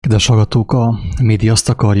Kedves hallgatók, a média azt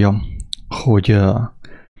akarja, hogy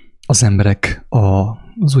az emberek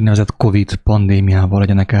az úgynevezett Covid pandémiával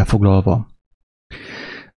legyenek elfoglalva.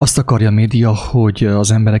 Azt akarja a média, hogy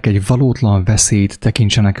az emberek egy valótlan veszélyt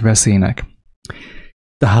tekintsenek veszélynek.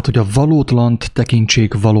 Tehát, hogy a valótlant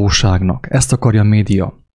tekintsék valóságnak. Ezt akarja a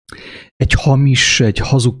média. Egy hamis, egy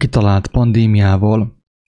hazug kitalált pandémiával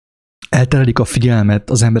elterelik a figyelmet,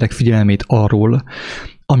 az emberek figyelmét arról,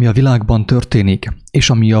 ami a világban történik, és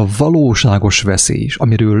ami a valóságos veszély,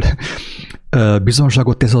 amiről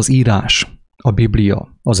bizonságot tesz az írás, a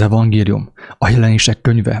Biblia, az evangélium, a jelenések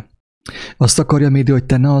könyve. Azt akarja a média, hogy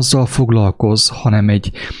te ne azzal foglalkozz, hanem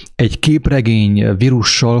egy képregény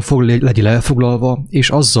vírussal legyél elfoglalva, és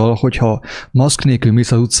azzal, hogyha maszk nélkül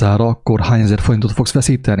mész az utcára, akkor hány ezer forintot fogsz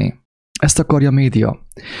veszíteni. Ezt akarja a média.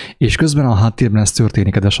 És közben a háttérben ez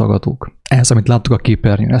történik, kedves hallgatók. Ez, amit láttuk a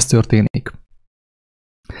képernyőn, ez történik.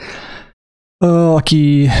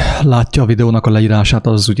 Aki látja a videónak a leírását,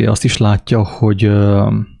 az ugye azt is látja, hogy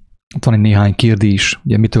ott van egy néhány kérdés,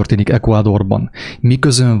 ugye mi történik Ecuadorban. Mi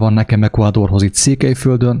közön van nekem Ecuadorhoz itt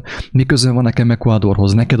Székelyföldön, mi közön van nekem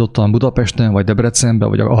Ecuadorhoz, neked ottan Budapesten, vagy Debrecenben,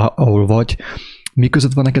 vagy ahol vagy, mi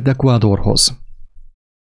között van neked Ecuadorhoz?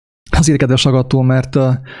 Azért, kedves hallgató,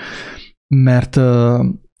 mert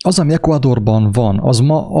az, ami Ecuadorban van,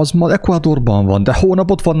 az ma Ecuadorban van, de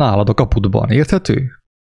hónap ott van nálad a kapudban, érthető?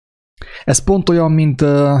 Ez pont olyan,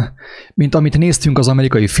 mint amit néztünk az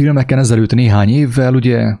amerikai filmeken ezelőtt néhány évvel,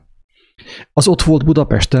 ugye, az ott volt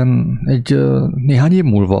Budapesten egy néhány év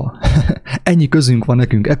múlva. Ennyi közünk van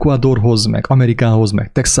nekünk Ecuadorhoz, meg Amerikához,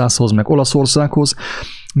 meg Texashoz, meg Olaszországhoz,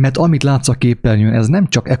 mert amit látsz a képernyőn, ez nem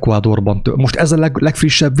csak Ecuadorban tört. Most ez a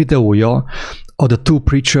legfrissebb videója a The Two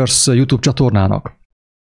Preachers YouTube csatornának.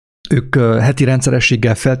 Ők heti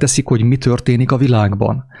rendszerességgel felteszik, hogy mi történik a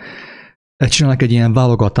világban. Csinálnak egy ilyen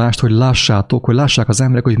válogatást, hogy lássátok, hogy lássák az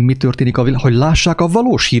emberek, hogy mi történik a világban, hogy lássák a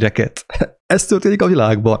valós híreket. Ez történik a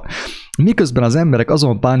világban. Miközben az emberek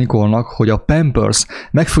azon pánikolnak, hogy a Pampers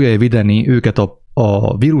meg fogja védeni őket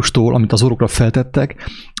a vírustól, amit az orrokra feltettek,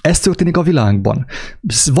 ez történik a világban.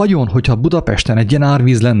 Vajon, hogyha Budapesten egy ilyen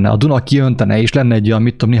árvíz lenne, a Duna kiöntene, és lenne egy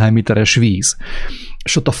olyan, néhány méteres víz,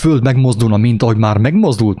 és ott a föld megmozdulna, mint ahogy már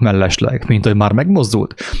megmozdult mellesleg, mint ahogy már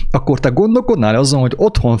megmozdult, akkor te gondolkodnál azon, hogy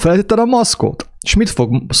otthon feltetted a maszkot? És mit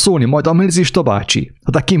fog szólni majd a medicista bácsi?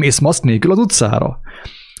 Ha te kimész maszk nélkül az utcára?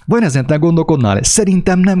 Vajon ezen te gondolkodnál?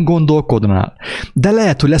 Szerintem nem gondolkodnál. De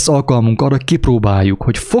lehet, hogy lesz alkalmunk arra, hogy kipróbáljuk,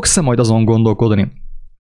 hogy fogsz-e majd azon gondolkodni,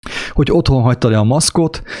 hogy otthon hagytad-e a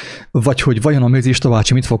maszkot, vagy hogy vajon a medicista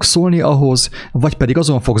bácsi mit fog szólni ahhoz, vagy pedig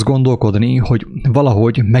azon fogsz gondolkodni, hogy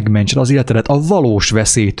valahogy megmentsed az életedet a valós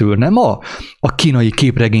veszélytől, nem a kínai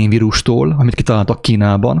képregényvírustól, amit kitaláltak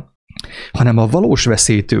Kínában, hanem a valós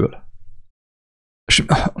veszélytől. És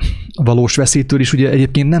a valós veszélytől is ugye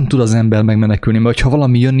egyébként nem tud az ember megmenekülni, mert ha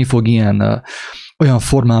valami jönni fog olyan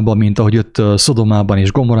formában, mint ahogy jött Szodomában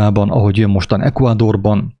és Gomorában, ahogy jön mostan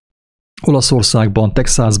Ecuadorban, Olaszországban,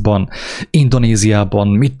 Texasban, Indonéziában,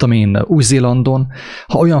 mit tudom én, Új-Zélandon,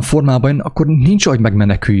 ha olyan formában, akkor nincs, hogy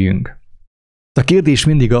megmeneküljünk. A kérdés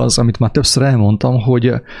mindig az, amit már többször elmondtam, hogy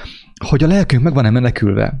a lelkünk meg van-e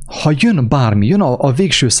menekülve. Ha jön bármi, jön a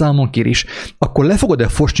végső számonkérés, akkor le fogod-e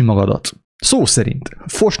fosni magadat? Szó szerint.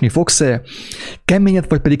 Fosni fogsz-e, keményet,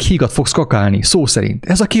 vagy pedig hígat fogsz kakálni? Szó szerint.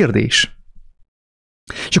 Ez a kérdés.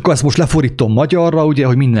 És akkor ezt most lefordítom magyarra, ugye,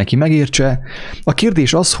 hogy mindenki megértse. A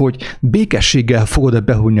kérdés az, hogy békességgel fogod-e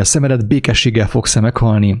behújni a szemedet, békességgel fogsz-e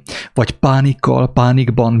meghalni, vagy pánikkal,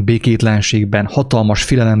 pánikban, békétlenségben, hatalmas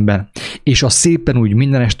félelemben, és a szépen úgy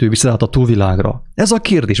mindenestől visszaállt a túlvilágra. Ez a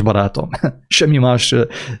kérdés, barátom. Semmi más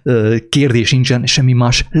kérdés nincsen, semmi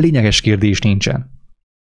más lényeges kérdés nincsen.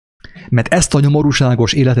 Mert ezt a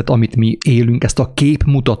nyomorúságos életet, amit mi élünk, ezt a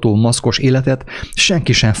képmutató maszkos életet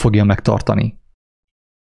senki sem fogja megtartani.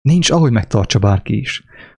 Nincs, ahogy megtartsa bárki is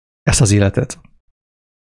ezt az életet.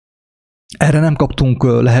 Erre nem kaptunk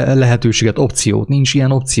lehetőséget, opciót. Nincs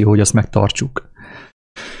ilyen opció, hogy azt megtartsuk.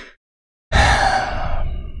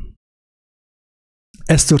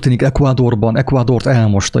 Ez történik Ecuadorban, Ecuadort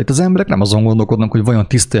elmosta. Itt az emberek nem azon gondolkodnak, hogy vajon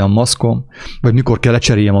tiszta a maszkom, vagy mikor kell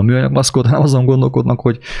lecseréljem a műanyag maszkot, hanem azon gondolkodnak,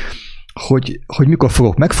 hogy mikor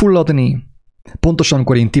fogok megfulladni. Pontosan,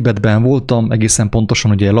 amikor én Tibetben voltam, egészen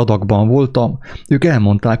pontosan ugye Ladakban voltam, ők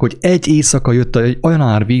elmondták, hogy egy éjszaka jött egy olyan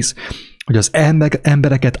árvíz, hogy az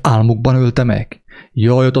embereket álmukban ölte meg.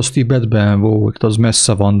 Jaj, ott az Tibetben volt, az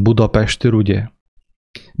messze van Budapesttől, ugye?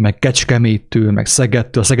 Meg Kecskeméttől, meg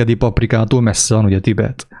Szegedtől, a szegedi paprikától messze van, ugye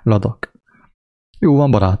Tibet, Ladak. Jó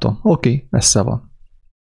van, barátom, oké, messze van.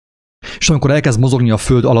 És amikor elkezd mozogni a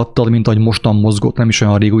föld alattad, mint ahogy mostan mozgott, nem is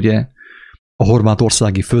olyan rég, ugye, a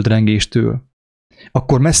horvátországi földrengéstől,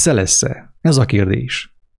 akkor messze lesz-e? Ez a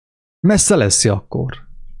kérdés. Messze lesz-e akkor?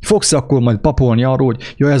 Fogsz-e akkor majd papolni arról,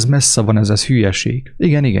 hogy ja, ez messze van, ez hülyeség?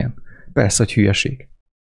 Igen. Persze, hogy hülyeség.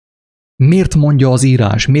 Miért mondja az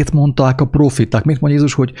írás? Miért mondták a profiták? Miért mondja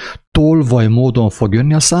Jézus, hogy tolvaj módon fog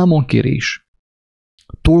jönni a számonkérés?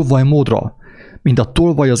 Tolvaj módra, mint a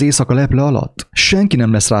tolvaj az éjszaka leple alatt. Senki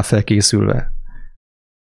nem lesz rá felkészülve.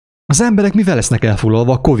 Az emberek mivel lesznek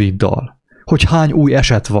elfoglalva a Covid-dal? Hogy hány új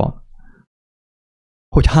eset van?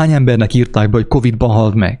 Hogy hány embernek írták be, hogy Covid-ban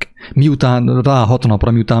halt meg? Miután rá 6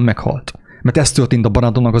 napra, miután meghalt. Mert ez történt a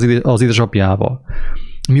barátomnak az édesapjával.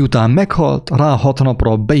 Miután meghalt, rá 6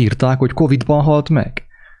 napra beírták, hogy Covid-ban halt meg.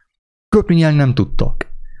 Köpni nyelni nem tudtak.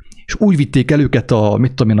 És úgy vitték el őket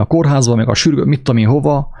a kórházba, meg a sürgő,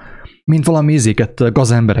 hova, mint valami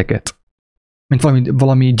gazembereket. Mint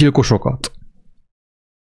valami gyilkosokat.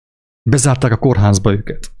 Bezárták a kórházba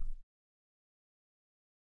őket.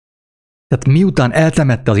 Tehát miután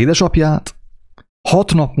eltemette az édesapját,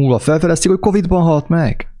 6 nap múlva felfedezték, hogy Covid-ban halt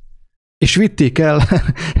meg. És vitték el,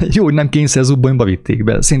 jó, hogy nem kényszerzubbonyba vitték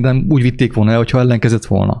be. Szerintem úgy vitték volna el, hogyha ellenkezett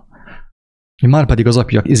volna. Márpedig az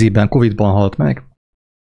apja izében Covid-ban halt meg,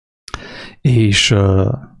 és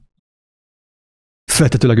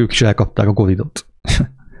feltetőleg ők is elkapták a Covidot.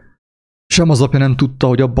 Sem az apja nem tudta,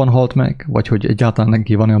 hogy abban halt meg, vagy hogy egyáltalán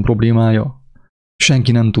neki van olyan problémája.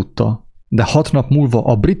 Senki nem tudta. De 6 nap múlva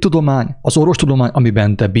a brit tudomány, az orvostudomány,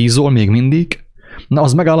 amiben te bízol még mindig, na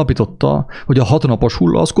az megállapította, hogy a 6 napos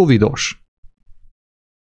hulla az covidos.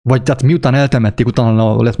 Vagy tehát miután eltemették,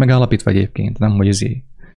 utána lett megállapítva egyébként, nem hogy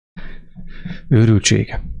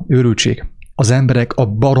Őrültség. Az emberek a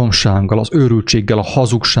baromsággal, az őrültséggel, a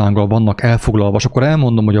hazugsággal vannak elfoglalva, és akkor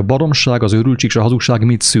elmondom, hogy a baromság, az őrültség és a hazugság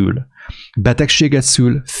mit szül. Betegséget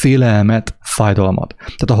szül, félelmet, fájdalmat.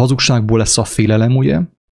 Tehát a hazugságból lesz a félelem, ugye?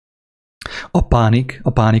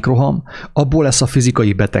 A pánikroham, abból lesz a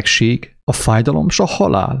fizikai betegség, a fájdalom, és a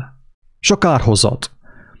halál, és a kárhozat.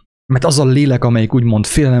 Mert az a lélek, amelyik úgymond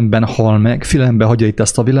félelemben hal meg, félelemben hagyja itt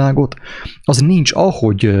ezt a világot, az nincs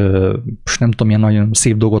ahogy, nem tudom, ilyen nagyon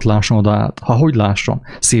szép dolgot lásson oda át. Hogy lássam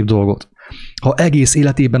szép dolgot? Ha egész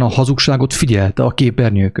életében a hazugságot figyelte a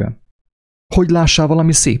képernyőkön, hogy lássál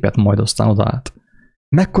valami szépet majd aztán oda át?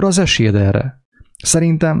 Mekkora az esélyed erre?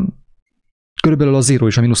 Szerintem körülbelül a 0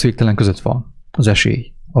 és a mínusz végtelen között van az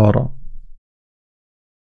esély arra.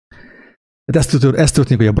 Ez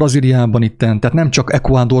történik a Brazíliában itten, tehát nem csak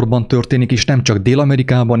Ecuadorban történik, és nem csak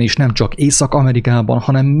Dél-Amerikában, és nem csak Észak-Amerikában,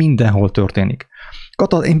 hanem mindenhol történik.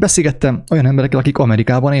 Én beszélgettem olyan emberekkel, akik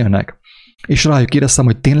Amerikában élnek, és rájuk kérdeztem,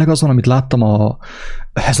 hogy tényleg az van, amit láttam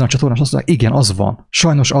ezen a csatornán, és azt mondták, igen, az van.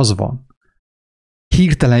 Sajnos az van.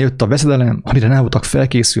 Hirtelen jött a veszedelem, amire nem voltak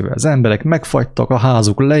felkészülve. Az emberek megfagytak, a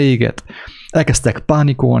házuk leégett, elkezdtek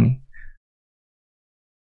pánikolni.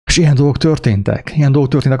 És ilyen dolgok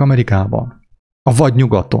történtek Amerikában. A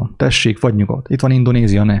vadnyugaton, tessék, vadnyugat. Itt van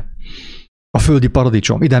Indonézia, ne. A földi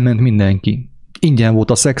paradicsom, ide ment mindenki. Ingyen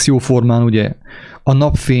volt a szex jó formán, ugye. A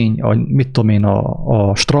napfény,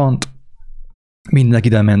 a strand, mindenki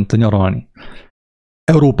ide ment nyaralni.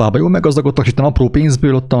 Európában jól meggazdagodtak, és itt apró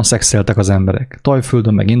pénzből ottan szexeltek az emberek.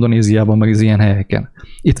 Tajföldön, meg Indonéziában, meg az ilyen helyeken.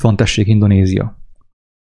 Itt van, tessék, Indonézia.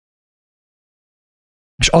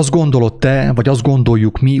 És azt gondolod te, vagy azt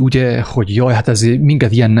gondoljuk mi, ugye, hogy jaj, hát ez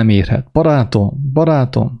minket ilyen nem érhet.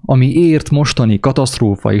 Barátom, ami ért mostani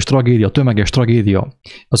katasztrófa és tragédia, tömeges tragédia,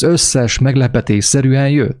 az összes meglepetésszerűen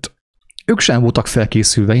jött. Ők sem voltak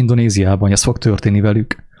felkészülve Indonéziában, hogy ez fog történni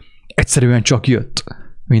velük. Egyszerűen csak jött,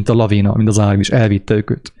 mint a lavina, mint az ág is, elvitte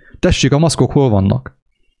őket. Tessék, a maszkok hol vannak?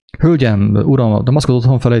 Hölgyem, uram, a maszkot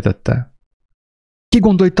otthon felejtette. Ki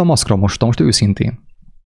gondol itt a maszkra most őszintén?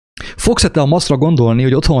 Fogsz-e te a maszkra gondolni,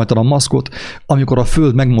 hogy otthon hagytad a maszkot, amikor a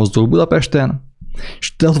föld megmozdul Budapesten,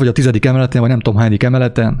 és te ott vagy a 10. emeleten, vagy nem tudom hányadik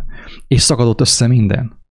emeleten, és szakadott össze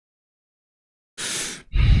minden?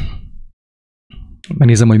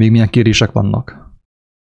 Megnézem, hogy még milyen kérések vannak.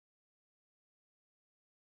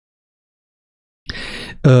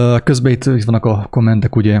 Közben itt vannak a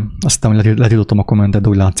kommentek, ugye. Aztán letiltottam a kommentet, de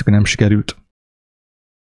úgy látszik, hogy nem sikerült.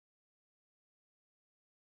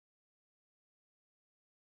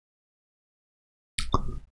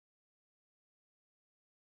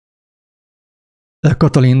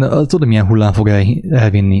 Katalin, tudod, milyen hullám fog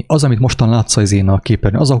elvinni? Az, amit mostan látsz az én a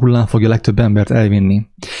képernyőn, az a hullám fogja a legtöbb embert elvinni.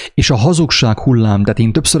 És a hazugság hullám, tehát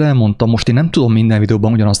én többször elmondtam, most én nem tudom minden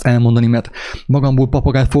videóban ugyanazt elmondani, mert magamból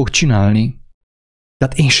papagájt fogok csinálni.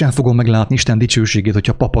 Tehát én sem fogom meglátni Isten dicsőségét,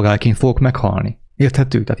 hogyha papagájként fogok meghalni.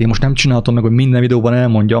 Érthető? Tehát én most nem csináltam meg, hogy minden videóban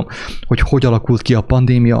elmondjam, hogy alakult ki a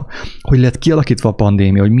pandémia, hogy lett kialakítva a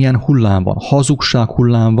pandémia, hogy milyen hullám van, hazugság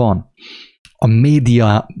hullám van. A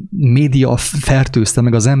média fertőzte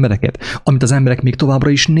meg az embereket, amit az emberek még továbbra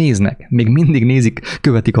is néznek. Még mindig nézik,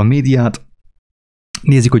 követik a médiát,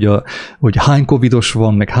 nézik, hogy hány covidos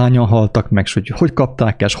van, meg hányan haltak meg, hogy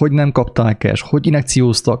kapták el, hogy nem kapták el, hogy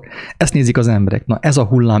injekcióztak. Ezt nézik az emberek. Na ez a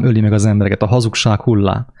hullám öli meg az embereket, a hazugság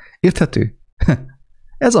hullám. Érthető?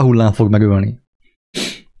 Ez a hullám fog megölni.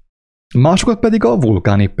 Másokat pedig a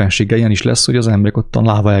vulkán éppenséggel. Ilyen is lesz, hogy az emberek ott a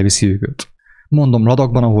láva elviszi őket. Mondom,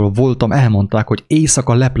 Ladakban, ahol voltam, elmondták, hogy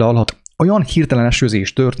éjszaka leple alatt olyan hirtelen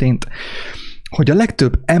esőzés történt, hogy a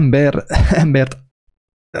legtöbb embert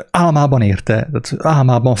álmában érte, tehát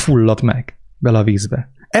álmában fulladt meg bele a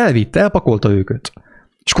vízbe. Elvitte, elpakolta őket.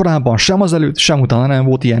 És korábban sem azelőtt, sem utána nem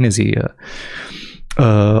volt ilyen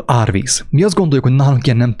árvíz. Mi azt gondoljuk, hogy nálunk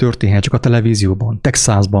ilyen nem történhet, csak a televízióban,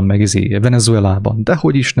 Texasban, meg Venezuelában.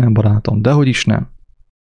 Dehogy is nem, barátom, dehogy is nem.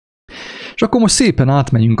 És akkor most szépen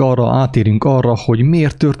átérünk arra, hogy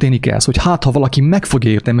miért történik ez, hogy hát, ha valaki meg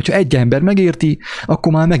fogja érteni, mert ha egy ember megérti,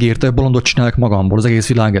 akkor már megérte, hogy bolondot csinálják magamból az egész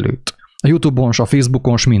világ előtt. A YouTube-on, a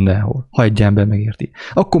Facebookon, mindenhol, ha egy ember megérti.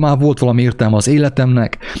 Akkor már volt valami értelme az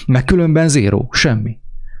életemnek, meg különben zéró, semmi.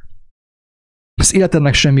 Az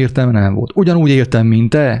életemnek semmi értelme nem volt. Ugyanúgy éltem, mint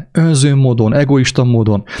te, önző módon, egoista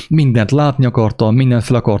módon, mindent látni akartam, mindent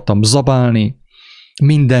fel akartam zabálni,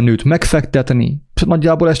 mindenütt megfektetni,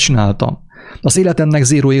 nagyjából ezt csináltam. Az életemnek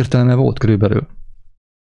zéró értelme volt körülbelül.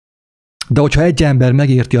 De hogyha egy ember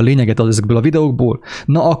megérti a lényeget ezekből a videókból,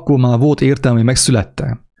 na akkor már volt értelme, hogy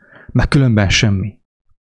megszülettem. Meg különben semmi.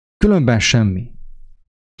 Különben semmi.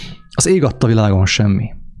 Az ég adta világon semmi.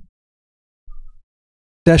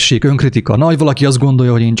 Tessék, önkritika. Nagy valaki azt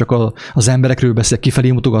gondolja, hogy én csak az emberekről beszélek,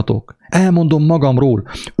 kifelé mutogatok. Elmondom magamról.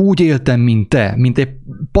 Úgy éltem, mint te. Mint egy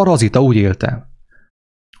parazita, úgy éltem.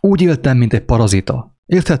 Úgy éltem, mint egy parazita.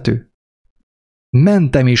 Érthető?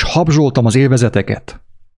 Mentem és habzsoltam az élvezeteket.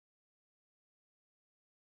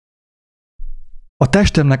 A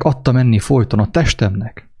testemnek adtam enni folyton, a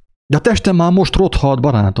testemnek. De a testem már most rothalt,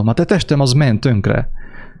 barátom. Hát a testem az ment tönkre.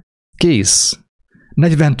 Kész.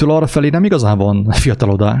 40-től arra felé nem igazán van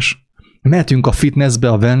fiatalodás. Mehetünk a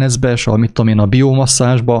fitnessbe, a wellnessbe, és a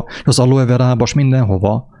biomasszásba, az aloe verába, és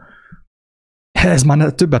mindenhova. Ez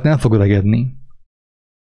már többet nem fog öregedni.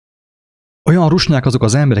 Olyan rusnyák azok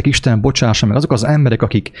az emberek, Isten bocsássa meg, azok az emberek,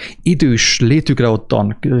 akik idős létükre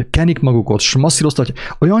ottan kenik magukat, s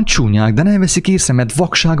masszíroztatják, olyan csúnyák, de nem veszik észre, mert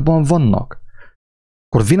vakságban vannak.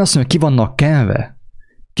 Akkor vén azt mondja, ki vannak kenve,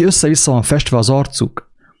 ki össze-vissza van festve az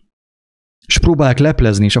arcuk, és próbálják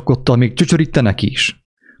leplezni, és akkor ott még csöcsörítenek is.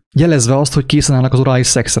 Jelezve azt, hogy készen állnak az orális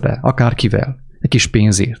szexre, akárkivel, egy kis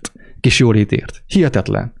pénzért, egy kis jólétért.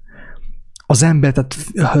 Hihetetlen. Az ember, tehát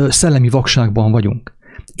szellemi vakságban vagyunk.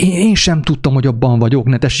 Én sem tudtam, hogy abban vagyok,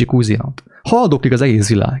 ne tessék úziant. Haldoklik az egész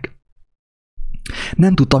világ.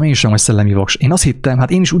 Nem tudtam én sem, hogy szellemi vakság. Én azt hittem,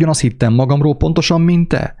 hát én is ugyanazt hittem magamról pontosan, mint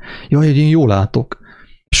te. Jaj, hogy én jól látok.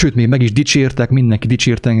 Sőt, még meg is dicsértek, mindenki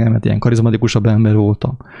dicsért engem, mert ilyen karizmatikusabb ember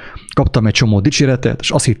voltam. Kaptam egy csomó dicséretet,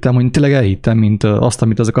 és azt hittem, hogy tényleg elhittem, mint azt,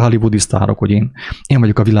 amit ezek a hollywoodi sztárok, hogy én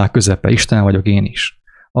vagyok a világ közepe, Isten vagyok én is.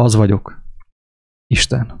 Az vagyok.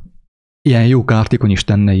 Isten. Ilyen jó kártékony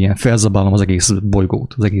Istenne, ilyen felzabálom az egész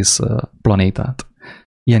bolygót, az egész planétát.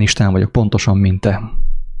 Ilyen Isten vagyok, pontosan, mint te.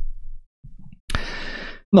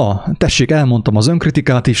 Na, tessék, elmondtam az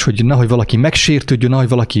önkritikát is, hogy nehogy valaki megsértődjön, nehogy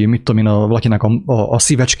valaki, mit tudom én, valakinek a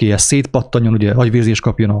szívecskéje szétpattanjon, ugye agyvérzést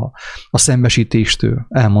kapjon a szembesítéstől.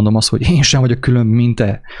 Elmondom azt, hogy én sem vagyok külön, mint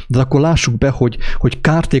te. De akkor lássuk be, hogy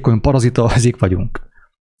kártékony parazita ezek vagyunk.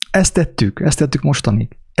 Ezt tettük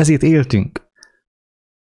mostanig. Ezért éltünk.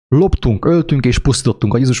 Loptunk, öltünk és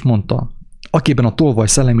pusztítottunk, ahogy Jézus mondta. Akiben a tolvaj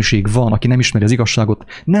szellemiség van, aki nem ismeri az igazságot,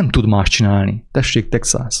 nem tud más csinálni. Tessék,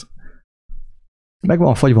 Texas. Meg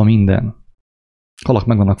van fagyva minden. Halak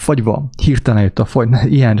meg vannak fagyva, hirtelen jött a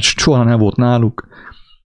fagy, ilyen soha nem volt náluk.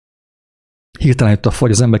 Hirtelen jött a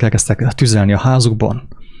fagy, az emberek elkezdtek tüzelni a házukban.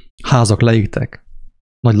 Házak leégtek,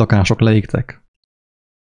 nagy lakások leégtek.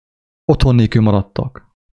 Otthon nélkül maradtak.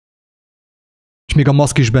 És még a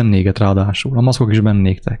maszk is bennégett ráadásul, a maszkok is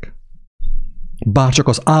bennégtek. Bárcsak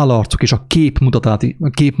az állarcok és a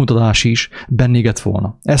képmutatás is bennégett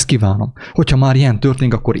volna. Ezt kívánom. Hogyha már ilyen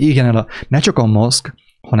történik, akkor égjen el ne csak a maszk,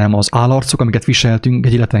 hanem az állarcok, amiket viseltünk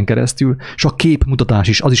egy életen keresztül, és a képmutatás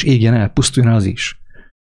is, az is égjen el, pusztuljon el az is.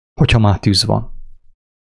 Hogyha már tűz van.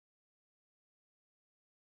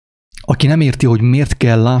 Aki nem érti, hogy miért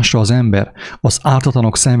kell lássa az ember az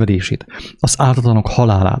ártatlanok szenvedését, az ártatlanok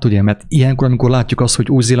halálát, ugye, mert ilyenkor, amikor látjuk azt, hogy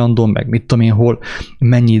Új-Zélandon, meg mit tudom én hol,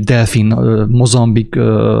 mennyi delfin,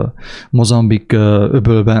 Mozambik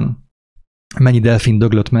öbölben, mennyi delfin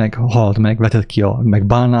döglött meg, halt meg, vetett ki meg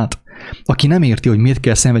bálnát, aki nem érti, hogy miért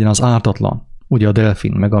kell szenvedjen az ártatlan, ugye a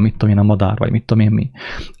delfin, meg a mit tudom én, a madár, vagy mit tudom én mi,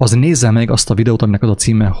 az nézze meg azt a videót, aminek az a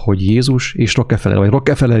címe, hogy Jézus és Rockefeller, vagy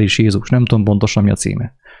Rockefeller és Jézus, nem tudom pontosan mi a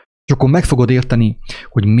címe. És akkor meg fogod érteni,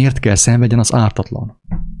 hogy miért kell szenvedjen az ártatlan.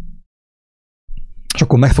 És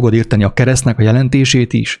akkor meg fogod érteni a keresztnek a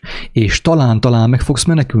jelentését is, és talán meg fogsz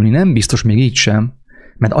menekülni, nem biztos még így sem,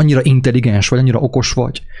 mert annyira intelligens vagy, annyira okos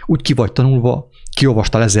vagy, úgy ki vagy tanulva,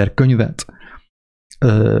 kiolvastál 1000 könyvet,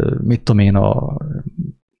 mit tudom én, a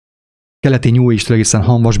keleti New Age-től egészen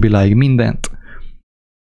Hamvas Billáig mindent,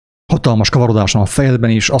 hatalmas kavarodáson a fejedben,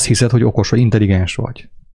 és azt hiszed, hogy okos vagy, intelligens vagy.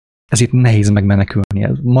 Ez itt nehéz megmenekülni.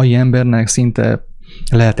 Ez mai embernek szinte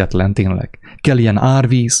lehetetlen tényleg. Kell ilyen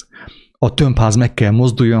árvíz, a tömbház meg kell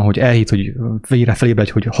mozduljon, hogy elhitt, hogy végre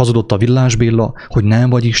felébredj, hogy hazudott a Villás Béla, hogy nem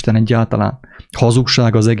vagy Isten egyáltalán.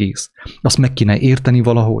 Hazugság az egész. Azt meg kéne érteni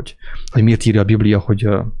valahogy, hogy miért írja a Biblia, hogy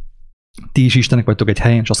ti is Istenek vagytok egy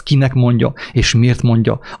helyen, és azt kinek mondja, és miért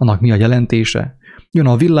mondja, annak mi a jelentése. Jön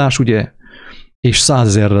a villás, ugye, és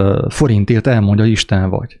 100 000 forintért elmondja, hogy Isten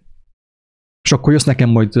vagy. És akkor jössz nekem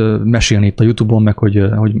majd mesélni itt a YouTube-on, meg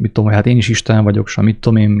hogy mit tudom, hát én is Isten vagyok, és mit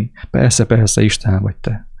tudom én mi. Persze, Isten vagy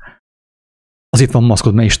te. Az itt van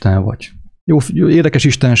maszkod, mert Isten vagy. Jó, érdekes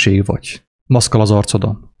istenség vagy. Maszkal az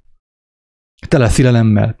arcodon. Tele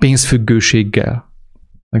félelemmel, pénzfüggőséggel,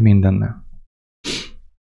 meg mindennel.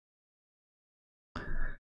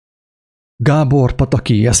 Gábor,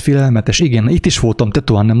 Pataki, ez félelmetes. Igen, itt is voltam,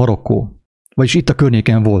 Tetuán, Marokkó. Vagyis itt a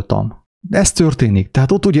környéken voltam. De ez történik.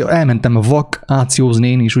 Tehát ott ugye elmentem vakációzni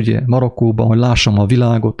én is, ugye, Marokkóban, hogy lássam a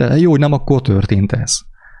világot. De jó, hogy nem akkor történt ez.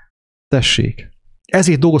 Tessék.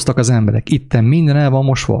 Ezért dolgoztak az emberek. Itten minden el van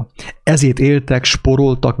mosva. Ezért éltek,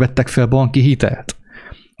 sporoltak, vettek fel banki hitelt.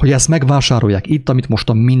 Hogy ezt megvásárolják. Itt, amit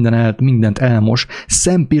most mindent elmos,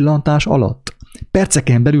 szempillantás alatt.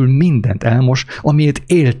 Perceken belül mindent elmos, amiért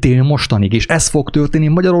éltél mostanig, és ez fog történni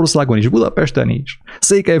Magyarországon is, Budapesten is,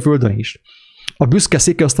 Székelyföldön is. A büszke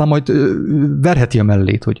székely aztán majd verheti a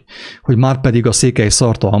mellét, hogy már pedig a székely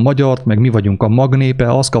szarta a magyart, meg mi vagyunk a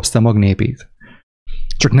magnépe, azt kapsz te magnépét.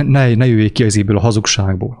 Csak ne jöjjék ki az ebből a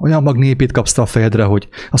hazugságból. Olyan magnépét kapsz te a fejedre, hogy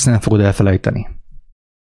azt nem fogod elfelejteni.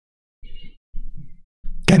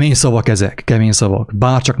 Kemény szavak ezek, kemény szavak.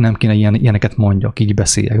 Bárcsak nem kéne ilyeneket mondjak, így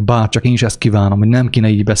beszéljek. Bárcsak én is ezt kívánom, hogy nem kéne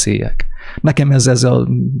így beszéljek. Nekem ez a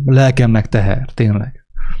lelkemnek teher, tényleg.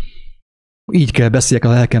 Így kell beszéljek, a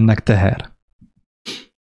lelkemnek teher.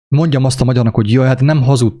 Mondjam azt a magyarnak, hogy jaj, hát nem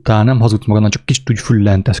hazudtál, nem hazudt magadnak, csak kicsit úgy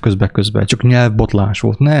füllentesz közben, csak nyelvbotlás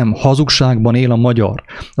volt. Nem, hazugságban él a magyar,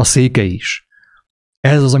 a székely is.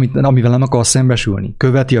 Ez az, amivel nem akar szembesülni.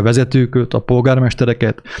 Követi a vezetőköt, a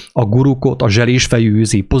polgármestereket, a gurukot, a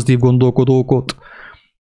zselésfejű pozitív gondolkodókot,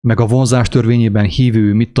 meg a vonzás törvényében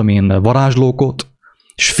hívő, mit tudom én, varázslókot,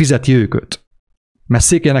 és fizeti őket. Mert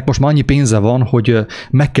székelynek most már annyi pénze van, hogy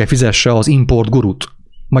meg kell fizesse az import gurut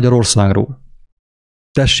Magyarországról.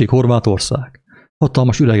 Tessék, Horvátország.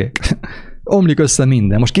 Hatalmas üregek. Omlik össze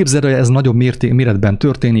minden. Most képzeld, hogy ez nagyobb méretben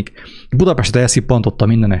történik. Budapestet elszippantotta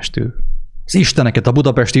mindenestől. Az isteneket, a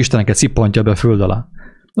budapesti isteneket szippantja be a föld alá.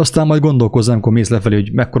 Aztán majd gondolkozzál, amikor mész lefelé,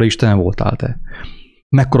 hogy mekkora isten voltál te.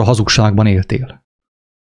 Mekkora hazugságban éltél.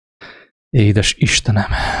 Édes Istenem.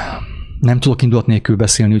 Nem tudok indulat nélkül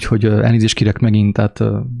beszélni, úgyhogy elnézést kérek megint, tehát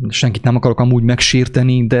senkit nem akarok amúgy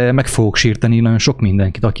megsérteni, de meg fogok sérteni nagyon sok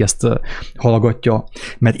mindenkit, aki ezt hallgatja.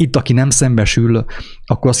 Mert itt, aki nem szembesül,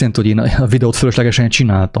 akkor azt jelenti, hogy én a videót fölöslegesen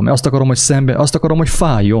csináltam. Azt akarom, hogy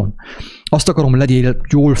fájjon. Azt akarom, legyél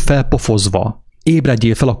jól felpofozva.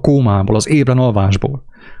 Ébredjél fel a kómából, az ébren alvásból.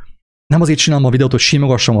 Nem azért csinálom a videót, hogy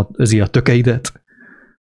simogassam a tökeidet.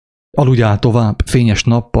 Aludjál tovább, fényes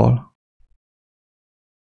nappal.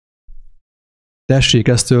 Tessék,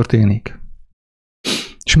 ez történik.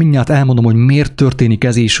 És mindjárt elmondom, hogy miért történik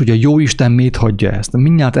ez is, hogy a Jóisten miért hagyja ezt.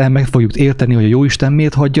 Mindjárt meg fogjuk érteni, hogy a Jóisten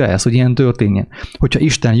miért hagyja ezt, hogy ilyen történjen. Hogyha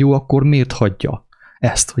Isten jó, akkor miért hagyja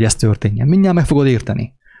ezt, hogy ez történjen. Mindjárt meg fogod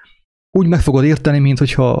érteni. Úgy meg fogod érteni, mint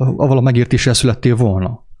hogyha avval a megértéssel születtél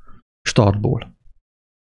volna. Startból.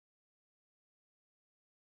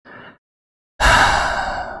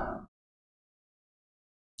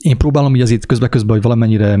 Én próbálom így azért közben, hogy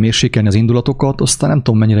valamennyire mérsékelni az indulatokat, aztán nem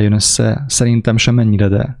tudom, mennyire jön össze, szerintem sem mennyire,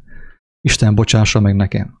 de Isten bocsássa meg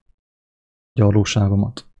nekem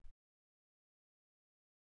gyarlóságomat.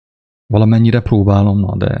 Valamennyire próbálom,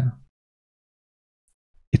 na, de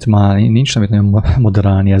itt már nincs semmit nagyon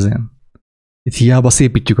moderálni ezen. Itt hiába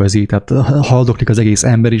szépítjük az étet, haldoklik az egész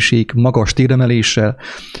emberiség, magas téremeléssel,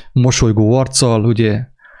 mosolygó arccal, ugye,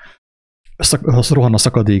 rohan a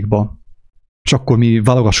szakadékba. És akkor mi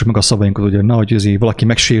válogassuk meg a szavainkat, ugye, nehogy azért valaki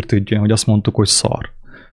megsértődjön, hogy azt mondtuk, hogy szar.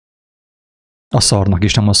 A szarnak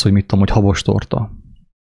is, nem az, hogy mit tudom, hogy habos torta.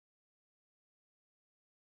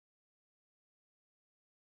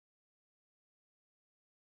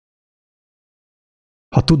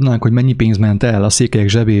 Ha tudnánk, hogy mennyi pénz ment el a székelyek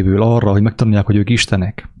zsebéből arra, hogy megtanulják, hogy ők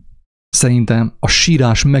istenek, szerintem a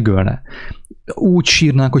sírás megölne. Úgy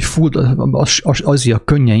sírnánk, hogy a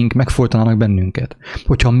könnyeink megfojtanának bennünket.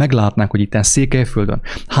 Hogyha meglátnánk, hogy itten Székelyföldön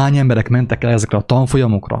hány emberek mentek el ezekre a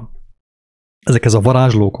tanfolyamokra, ezekhez a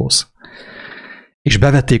varázslókhoz, és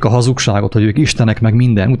bevették a hazugságot, hogy ők istenek meg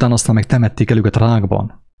minden, utána aztán meg temették el őket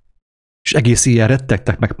rákban. És egész éjjel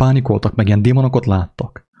rettegtek, meg pánikoltak, meg ilyen démonokat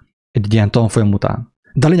láttak egy ilyen tanfolyam után.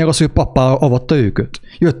 De a lényeg az, hogy a pappá avatta őket.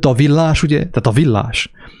 Jött a villás, ugye? Tehát a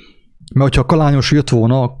villás. Mert hogyha a kalányos jött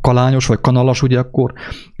volna, kalányos vagy kanalas, ugye, akkor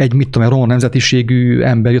egy, mit tudom, egy roma nemzetiségű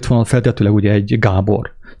ember jött volna feltétlenül, ugye, egy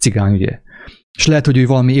Gábor, cigány, ugye. És lehet, hogy ő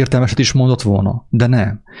valami értelmeset is mondott volna, de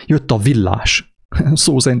nem. Jött a villás.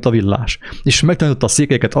 Szó szerint a villás. És megtanította a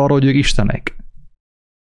székelyeket arra, hogy ők istenek.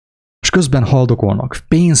 És közben haldokolnak.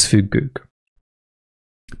 Pénzfüggők.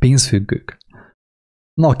 Pénzfüggők.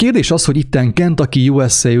 Na, a kérdés az, hogy itten Kentucky,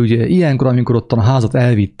 USA, ugye ilyenkor, amikor ott a házat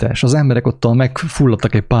elvitte, és az emberek ott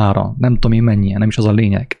megfulladtak egy pára, nem tudom én mennyien, nem is az a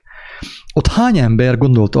lényeg. Ott hány ember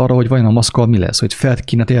gondolt arra, hogy vajon a maszkkal mi lesz, hogy fel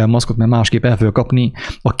kéne tél a maszkot, mert másképp el fogja kapni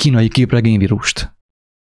a kínai képregényvírust.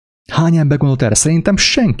 Hány ember gondolt erre? Szerintem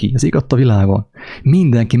senki, az ég a világon.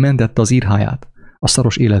 Mindenki mentette az írháját, a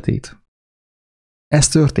szaros életét. Ez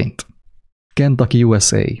történt. Kentucky,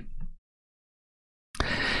 USA.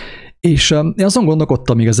 És én azon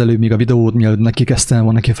gondolkodtam még az előbb, még a videót, mielőtt neki kezdtem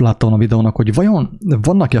volna, neki láttam a videónak, hogy vajon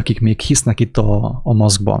vannak-e, akik még hisznek itt a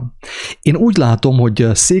maszkban. Én úgy látom, hogy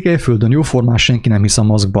Székelyföldön jóformán senki nem hisz a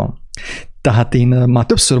maszkban. Tehát én már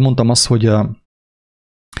többször mondtam azt, hogy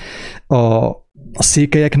a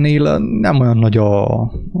székelyeknél nem olyan nagy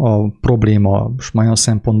a probléma most már olyan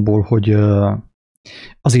szempontból, hogy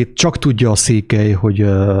azért csak tudja a székely, hogy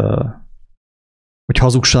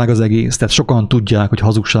hazugság az egész, tehát sokan tudják, hogy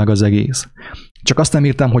hazugság az egész. Csak azt nem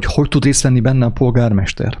értem, hogy tud részt venni benne a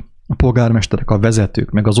polgármester. A polgármesterek, a vezetők,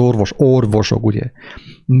 meg az orvosok, ugye.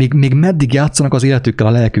 Még meddig játszanak az életükkel,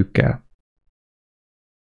 a lelkükkel.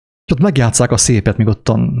 És ott megjátszák a szépet, míg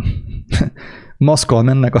ottan maszkkal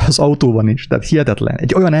mennek az autóban is, tehát hihetetlen.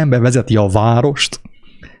 Egy olyan ember vezeti a várost,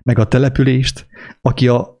 meg a települést, aki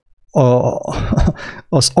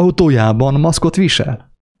az autójában maszkot visel.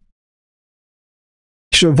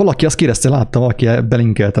 És valaki azt kérdezte, látta, valaki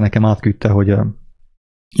belinkelte nekem, átküldte, hogy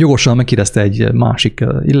jogosan megkérdezte egy másik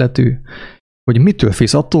illető, hogy mitől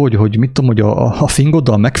félsz attól, hogy mit tudom, hogy a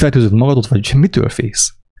fingoddal megfertőzöd magadot, vagy mitől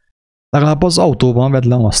félsz? Legalább az autóban vedd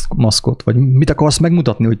le a maszkot, vagy mit akarsz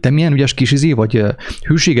megmutatni, hogy te milyen ügyes kis vagy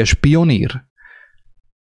hűséges pionír?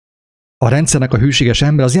 A rendszernek a hűséges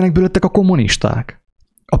ember, az ilyenekből lettek a kommunisták.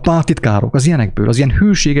 A pártitkárok, az ilyenekből, az ilyen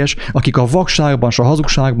hűséges, akik a vakságban és a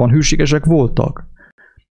hazugságban hűségesek voltak.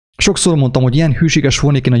 Sokszor mondtam, hogy ilyen hűséges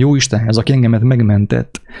volnék én a Jóistenhez, aki engemet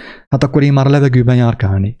megmentett. Hát akkor én már a levegőben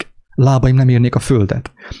járkálnék. Lábaim nem érnék a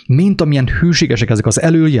földet. Mint amilyen hűségesek ezek az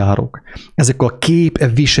elöljárók, ezek a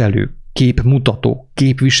képviselők, képmutatók,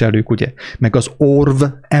 képviselők, ugye, meg az orv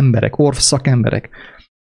szakemberek,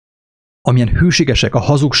 amilyen hűségesek a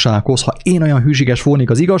hazugsághoz, ha én olyan hűséges volnék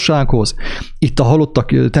az igazsághoz, itt a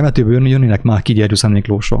halottak temetőből jönnének már ki Gyergyőszent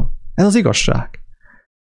Miklósról. Ez az igazság.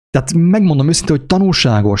 Tehát megmondom őszintén, hogy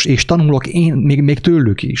tanulságos, és tanulok én még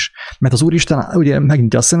tőlük is. Mert az Úristen, ugye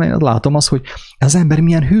megint azt látom azt, hogy az ember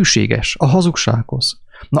milyen hűséges a hazugsághoz.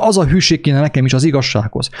 Na az a hűség kéne nekem is az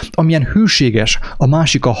igazsághoz. Amilyen hűséges a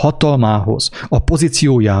másik a hatalmához, a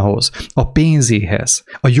pozíciójához, a pénzéhez,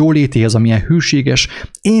 a jólétéhez, amilyen hűséges.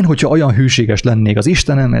 Én, hogyha olyan hűséges lennék az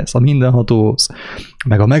Istenemhez, a mindenhatóhoz,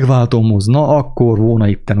 meg a megváltómhoz, na akkor volna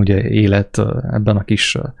itten ugye élet ebben a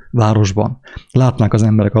kis városban. Látnák az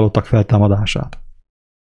emberek halottak feltámadását.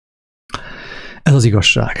 Ez az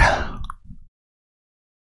igazság.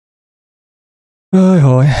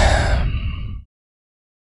 Ajaj.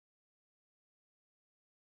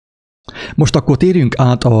 Most akkor térjünk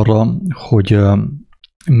át arra, hogy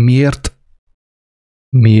miért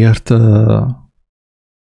mi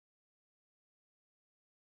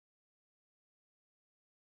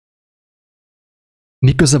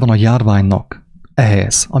köze van a járványnak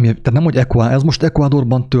ehhez, tehát nem, hogy ez most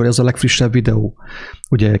Ecuadorban tör, ez a legfrissebb videó,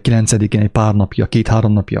 ugye 9-én egy pár napja,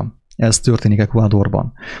 2-3 napja, ez történik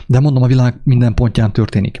Ecuadorban. De mondom, a világ minden pontján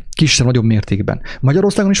történik. Kisebb-nagyobb mértékben.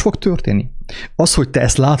 Magyarországon is fog történni. Az, hogy te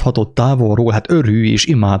ezt láthatod távolról, hát örülj és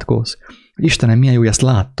imádkozz. Istenem, milyen jó, hogy ezt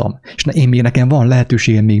láttam. És nekem van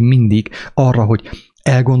lehetőségem még mindig arra, hogy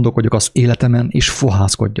elgondolkodjak az életemen, és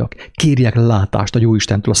fohászkodjak. Kérjek látást a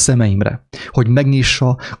Jóistentől a szemeimre, hogy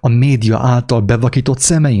megnyissa a média által bevakított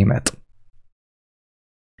szemeimet.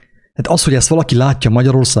 Tehát az, hogy ezt valaki látja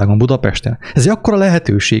Magyarországon, Budapesten, ez egy akkora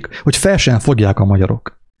lehetőség, hogy fel sem fogják a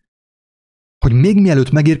magyarok. hogy még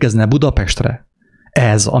mielőtt megérkezne Budapestre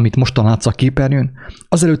ez, amit mostan látsz a képernyőn,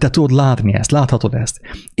 azelőtt te tudod látni ezt, láthatod ezt,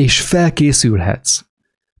 és felkészülhetsz.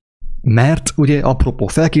 Mert ugye apropó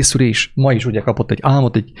felkészülés, ma is ugye kapott egy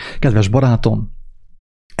álmot egy kedves barátom,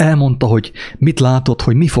 elmondta, hogy mit látott,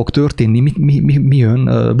 hogy mi fog történni, mi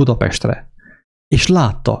jön Budapestre. És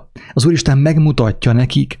látta. Az Úristen megmutatja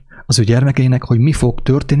nekik, az ő gyermekeinek, hogy mi fog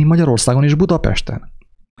történni Magyarországon és Budapesten.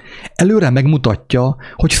 Előre megmutatja,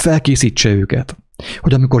 hogy felkészítse őket.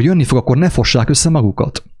 Hogy amikor jönni fog, akkor ne fossák össze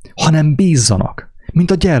magukat, hanem bízzanak.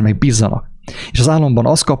 Mint a gyermek bízzanak. És az álomban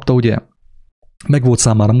azt kapta, ugye, meg volt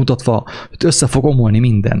számára mutatva, hogy össze fog omolni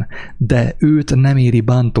minden, de őt nem éri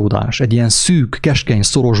bántódás. Egy ilyen szűk, keskeny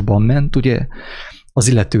szorosban ment, ugye, az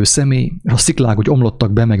illető személy, a sziklák, hogy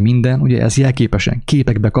omlottak be meg minden, ugye ez jelképesen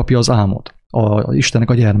képekbe kapja az álmot, a Istennek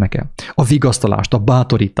a gyermeke. A vigasztalást, a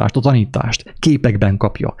bátorítást, a tanítást képekben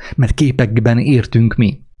kapja, mert képekben értünk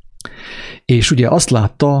mi. És ugye azt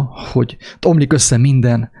látta, hogy omlik össze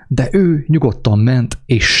minden, de ő nyugodtan ment,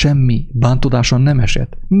 és semmi bántódáson nem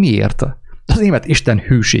esett. Miért? Az német Isten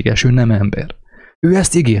hűséges, ő nem ember. Ő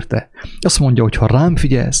ezt ígérte. Azt mondja, hogy ha rám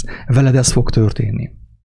figyelsz, veled ez fog történni.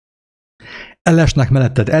 Elesnek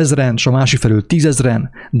melletted 1000-en, s a másik felől 10 000-en,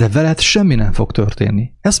 de veled semmi nem fog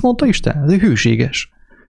történni. Ezt mondta Isten, ez hűséges.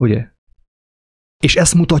 Ugye? És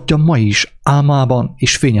ezt mutatja ma is álmában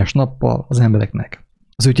és fényes nappal az embereknek,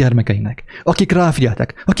 az ő gyermekeinek, akik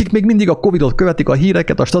ráfigyeltek, akik még mindig a Covidot követik, a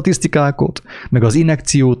híreket, a statisztikákat, meg az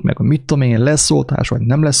injekciót, meg a mit tudom én, leszoltás vagy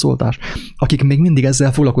nem leszoltás, akik még mindig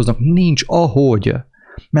ezzel foglalkoznak, nincs ahogy,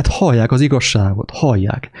 mert hallják az igazságot,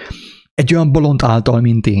 hallják. Egy olyan bolond által,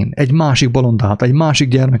 mint én, egy másik bolond által, egy másik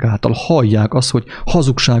gyermek által hallják azt, hogy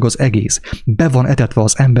hazugság az egész, be van etetve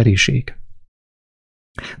az emberiség.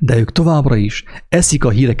 De ők továbbra is eszik a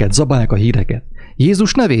híreket, zabálják a híreket.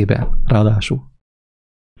 Jézus nevében, ráadásul.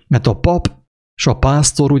 Mert a pap és a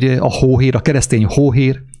pásztor, ugye a hóhér, a keresztény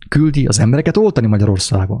hóhér küldi az embereket oltani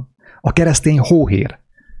Magyarországon. A keresztény hóhér.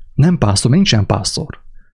 Nem pásztor, nincsen pásztor.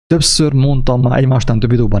 Többször mondtam már egymástán több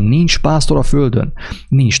videóban, nincs pásztor a földön,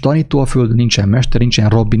 nincs tanító a földön, nincsen mester, nincsen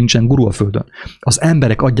rabbi, nincsen guru a földön. Az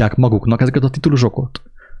emberek adják maguknak ezeket a titulusokat.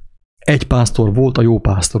 Egy pásztor volt, a jó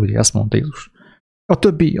pásztor, ugye ezt mondta Jézus. A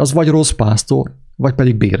többi az vagy rossz pásztor, vagy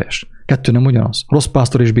pedig béres. Kettő nem ugyanaz. Rossz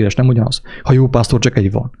pásztor és béres nem ugyanaz. Ha jó pásztor, csak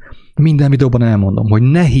egy van. Minden videóban elmondom, hogy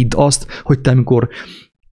ne hidd azt, hogy te amikor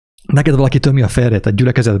neked valaki tömi a fejedet a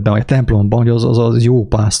gyülekezetben, vagy a templomban, hogy az jó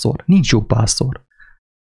pásztor. Nincs jó pásztor.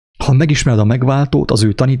 Ha megismered a megváltót, az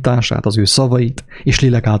ő tanítását, az ő szavait, és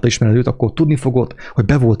lélek által ismered őt, akkor tudni fogod, hogy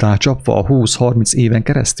be voltál csapva a 20-30 éven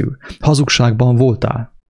keresztül. Hazugságban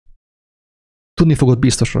voltál. Tudni fogod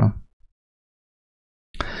biztosra.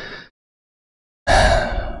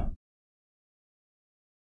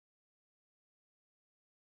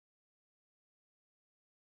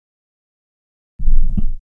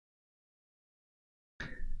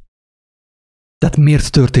 Tehát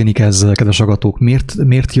miért történik ez, kedves agatók?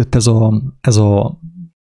 Miért jött ez a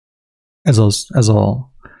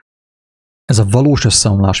valós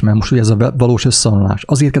összeomlás? Mert most ugye ez a valós összeomlás.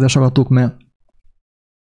 Azért, kedves agatók, mert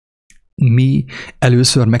mi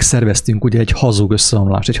először megszerveztünk ugye egy hazug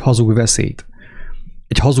összeomlást, egy hazug veszélyt.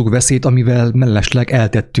 Egy hazug veszélyt, amivel mellesleg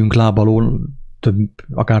eltettünk lábalól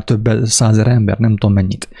akár több 100 000 ember, nem tudom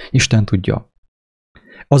mennyit. Isten tudja.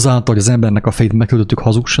 Azáltal, hogy az embernek a fejét megtöltöttük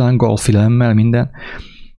hazugsággal, filemmel, minden,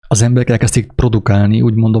 az emberek elkezdték produkálni,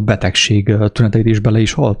 úgymond a betegség tüneteit is bele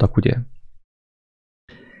is haltak, ugye?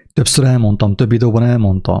 Többször elmondtam, több videóban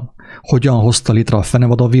elmondtam, hogyan hozta létre a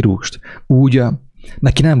fenevad a vírust. Úgy,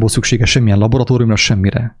 neki nem volt szüksége semmilyen laboratóriumra,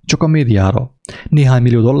 semmire, csak a médiára. Néhány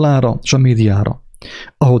millió dollárra, és a médiára,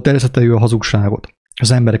 ahol terjesztette ő a hazugságot.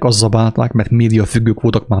 Az emberek azt zabálták, mert médiafüggők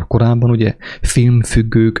voltak már korábban, ugye,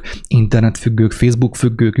 filmfüggők, internetfüggők,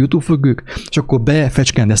 Facebook-függők, YouTube-függők, és akkor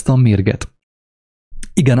befecskendezte a mérget.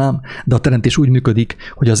 Igen ám, de a teremtés úgy működik,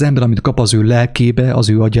 hogy az ember, amit kap az ő lelkébe, az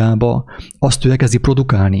ő agyába, azt ő elkezdi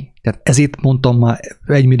produkálni. Tehát ezért mondtam már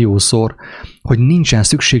 1 milliószor, hogy nincsen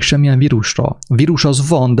szükség semmilyen vírusra. A vírus az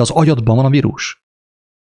van, de az agyadban van a vírus.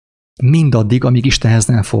 Mindaddig, amíg Istenhez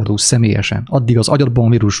nem fordulsz személyesen. Addig az agyadban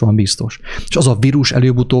vírus van biztos. És az a vírus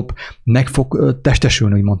előbb-utóbb meg fog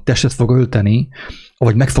testesülni, úgymond testet fog ölteni,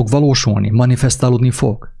 vagy meg fog valósulni, manifestálódni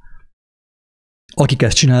fog. Akik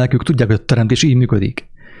ezt csinálják, ők tudják, hogy a teremtés így működik,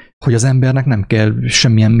 hogy az embernek nem kell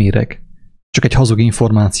semmilyen méreg, csak egy hazug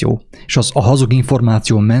információ. És a hazug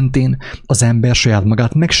információ mentén az ember saját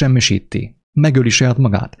magát megsemmisíti, megöli saját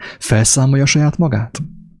magát, felszámolja saját magát.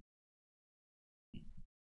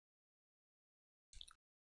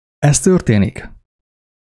 Ez történik,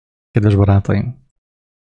 kedves barátaim.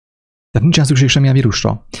 Tehát nincsen szükség semmilyen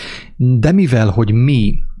vírusra. De mivel, hogy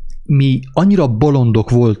mi annyira bolondok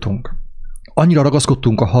voltunk, annyira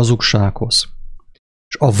ragaszkodtunk a hazugsághoz,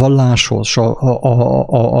 és a valláshoz, és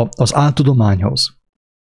az áltudományhoz,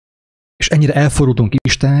 és ennyire elfordultunk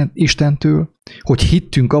Istentől, hogy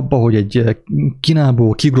hittünk abba, hogy egy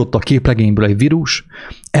Kínából kiugrott a képregényből egy vírus,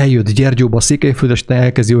 eljött Gyergyóba, Székelyföldre, és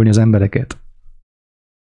elkezdi ölni az embereket.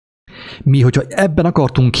 Mi, hogyha ebben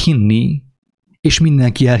akartunk hinni, és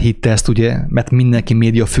mindenki elhitte ezt, ugye, mert mindenki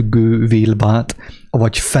média függővé vált,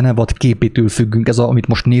 vagy fenevad képétől függünk, amit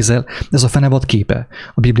most nézel, ez a fenevad képe.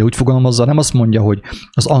 A Biblia úgy fogalmazza, nem azt mondja, hogy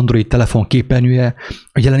az Android telefon képernyője,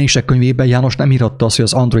 a Jelenések könyvében János nem írhatta azt, hogy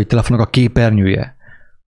az Android telefonnak a képernyője,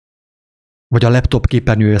 vagy a laptop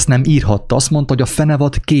képernyője, ezt nem írhatta, azt mondta, hogy a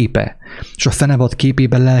fenevad képe, és a fenevad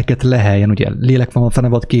képében lelket leheljen, ugye, lélek van a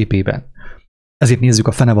fenevad képében. Ezért nézzük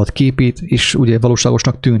a fenevad képét, és ugye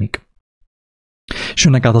valóságosnak tűnik. És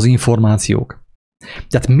jönnek át az információk.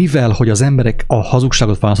 Tehát mivel, hogy az emberek a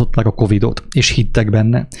hazugságot választották, a Covidot, és hittek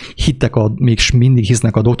benne, még mindig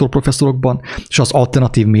hisznek a doktorprofesszorokban, és az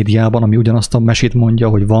alternatív médiában, ami ugyanazt a mesét mondja,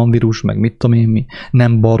 hogy van vírus, meg mit tudom én mi,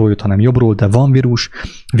 nem balról jött, hanem jobbról, de van vírus.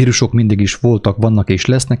 Vírusok mindig is voltak, vannak és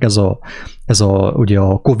lesznek, ugye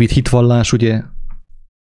a Covid hitvallás, ugye,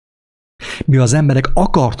 mivel az emberek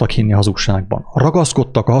akartak hinni a hazugságban,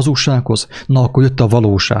 ragaszkodtak a hazugsághoz, na akkor jött a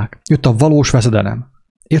valóság, jött a valós veszedelem.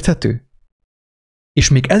 Érthető? És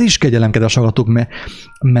még ez is kegyelem, kedves hallgatók,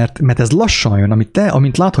 mert ez lassan jön,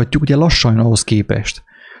 amint láthatjuk, ugye lassan jön ahhoz képest.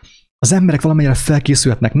 Az emberek valamennyire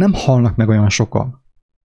felkészülhetnek, nem halnak meg olyan sokan.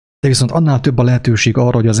 De viszont annál több a lehetőség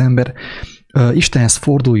arra, hogy az ember Istenhez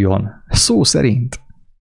forduljon, szó szerint.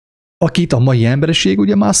 Akit a mai emberiség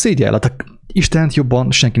ugye már szégyel. Tehát Istent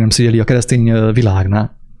jobban senki nem szégyeli a keresztény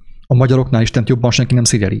világnál. A magyaroknál Istent jobban senki nem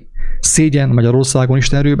szégyeli. Szégyen Magyarországon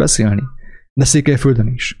Istenről beszélni, de Székelyföldön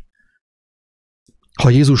is. Ha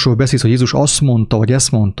Jézusról beszélsz, hogy Jézus azt mondta, vagy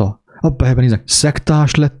ezt mondta, abban ebben néznek,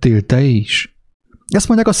 szektás lettél te is. Ezt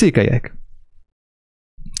mondják a székelyek.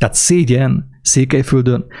 Tehát szégyen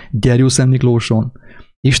Székelyföldön, Gyergyószent Miklóson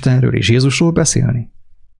Istenről és Jézusról beszélni.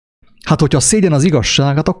 Hát, hogyha szégyen az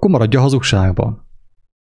igazság, hát akkor maradja a hazugságban.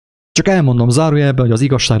 Csak elmondom zárójelben, hogy az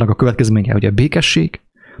igazságnak a következménye ugye békesség,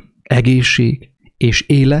 egészség és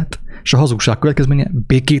élet, és a hazugság következménye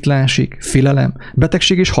békétlenség, félelem,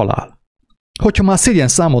 betegség és halál. Hogyha már szégyen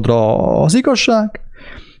számodra az igazság,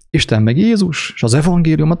 Isten meg Jézus, és az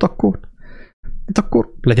evangéliumot, akkor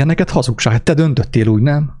legyen neked hazugság. Hát te döntöttél úgy,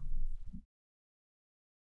 nem?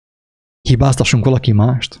 Hibáztassunk valaki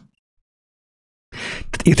mást.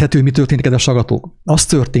 Tehát érthető, mi történt, kedves hallgatók? Az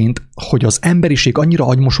történt, hogy az emberiség annyira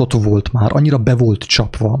agymosott volt már, annyira be volt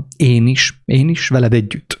csapva, én is veled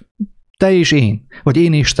együtt. Te és én, vagy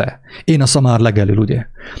én és te. Én a szamár legelől, ugye?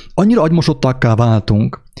 Annyira agymosottakká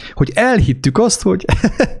váltunk, hogy elhittük azt, hogy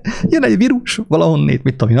jön egy vírus valahonnét,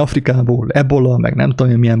 mit tudom én, Afrikából, ebola, meg nem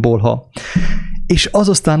tudom én milyen bolha. És az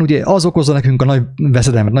aztán ugye az okozza nekünk a nagy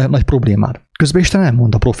veszedelmet, nagy problémát. Közben Isten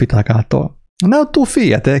elmond a profiták által. Ne attól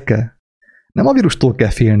féljetek, nem a vírustól kell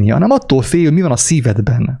félnie, hanem attól fél, mi van a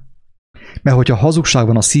szívedben. Mert hogyha hazugság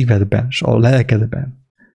van a szívedben, és a lelkedben,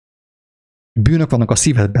 bűnök vannak a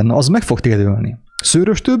szívedben, az meg fog térdülni.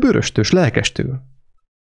 Szőröstől, bőröstől, lelkestől.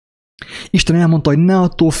 Isten elmondta, hogy ne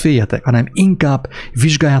attól féljetek, hanem inkább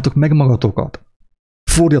vizsgáljátok meg magatokat.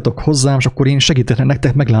 Fordjatok hozzám, és akkor én segítek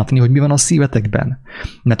nektek meglátni, hogy mi van a szívetekben.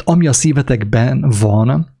 Mert ami a szívetekben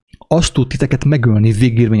van, azt tud titeket megölni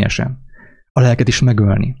végérvényesen. A lelket is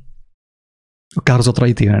megölni. A kározatra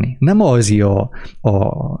ítélni. Nem az a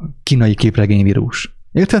kínai képregényvírus.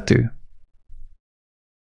 Érthető?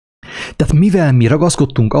 Tehát mivel mi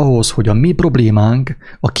ragaszkodtunk ahhoz, hogy a mi problémánk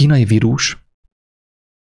a kínai vírus,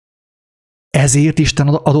 ezért Isten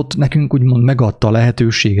adott nekünk, úgymond megadta a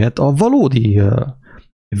lehetőséget a valódi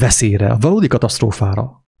veszélyre, a valódi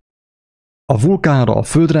katasztrófára. A vulkánra, a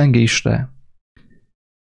földrengésre,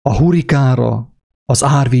 a hurikára, az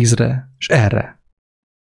árvízre, és erre.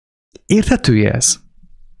 Érthető ez?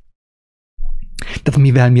 Tehát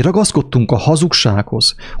mivel mi ragaszkodtunk a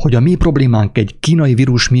hazugsághoz, hogy a mi problémánk egy kínai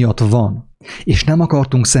vírus miatt van, és nem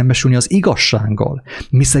akartunk szembesülni az igazsággal,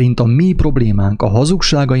 miszerint a mi problémánk, a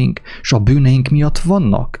hazugságaink és a bűneink miatt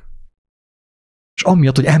vannak. És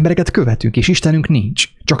amiatt, hogy embereket követünk, és Istenünk nincs,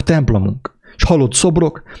 csak templomunk, és halott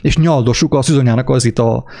szobrok, és nyaldossuk a szüzonyának az itt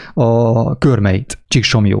a körmeit,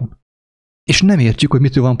 Csíksomjón. És nem értjük, hogy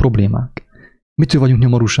mitől van problémánk. Mitől vagyunk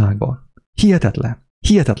nyomorúságban. Hihetetlen.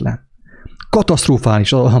 Hihetetlen.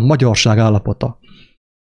 Katasztrofális a magyarság állapota.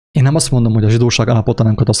 Én nem azt mondom, hogy a zsidóság állapota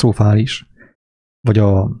nem katasztrofális, vagy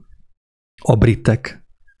a britek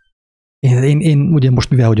Én ugye most,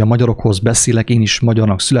 mivel hogy a magyarokhoz beszélek, én is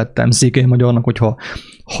magyarnak születtem, székely magyarnak, hogyha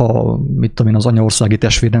mit tudom én, az anyaországi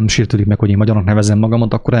testvér nem sértődik meg, hogy én magyarnak nevezem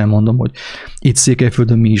magamat, akkor elmondom, hogy itt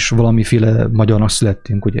Székelyföldön mi is valamiféle magyarnak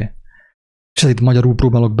születtünk, ugye. És itt magyarul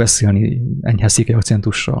próbálok beszélni enyhe székely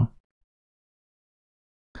akcentussal.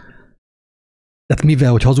 Tehát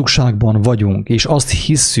mivel, hogy hazugságban vagyunk, és azt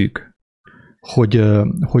hisszük,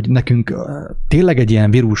 hogy nekünk tényleg egy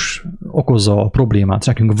ilyen vírus okozza a problémát,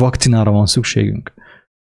 nekünk vakcinára van szükségünk.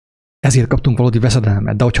 Ezért kaptunk valódi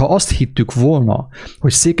veszedelmet. De hogyha azt hittük volna,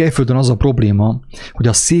 hogy Székelyföldön az a probléma, hogy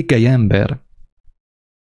a székely ember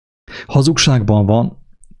hazugságban van,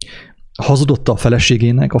 hazudott a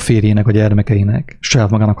feleségének, a férjének, a gyermekeinek, saját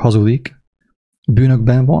magának hazudik,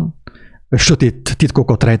 bűnökben van, sötét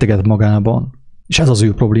titkokat rejteget magában, és ez az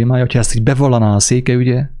ő problémája, hogyha ezt így bevallaná a székely,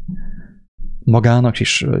 ugye, magának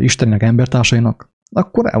és Istenének, embertársainak,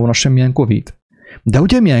 akkor elvonna semmilyen Covid. De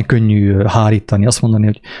ugye milyen könnyű hárítani, azt mondani,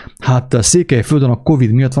 hogy hát Székelyföldön a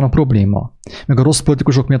Covid miatt van a probléma, meg a rossz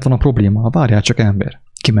politikusok miatt van a probléma. Várjál csak, ember.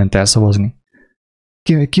 Ki ment el szavazni?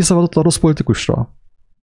 Ki szavazott a rossz politikusra?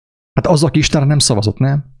 Hát az, aki Istenre nem szavazott,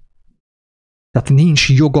 nem? Tehát nincs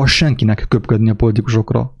joga senkinek köpködni a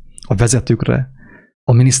politikusokra, a vezetőkre,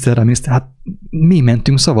 a miniszterre, hát mi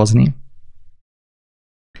mentünk szavazni.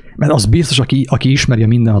 Mert az biztos, aki ismeri a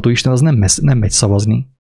mindenható Isten, az nem megy szavazni.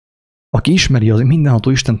 Aki ismeri az mindenható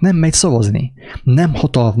Istent, nem megy szavazni. Nem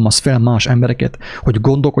hatalmaz fel más embereket, hogy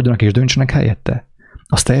gondolkodjanak és döntsenek helyette.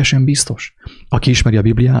 Az teljesen biztos. Aki ismeri a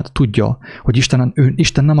Bibliát, tudja, hogy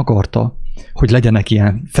Isten nem akarta, hogy legyenek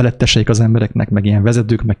ilyen feletteseik az embereknek, meg ilyen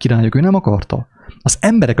vezetők, meg királyok. Ő nem akarta. Az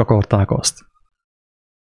emberek akarták azt.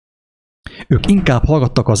 Ők inkább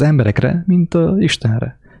hallgattak az emberekre, mint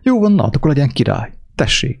Istenre. Jó van, na, akkor legyen király.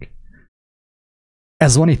 Tessék.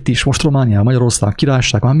 Ez van itt is, most Románia, Magyarország,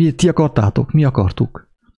 királyság. Már ti akartátok? Mi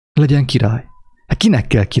akartuk? Legyen király. Hát kinek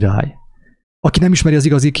kell király? Aki nem ismeri az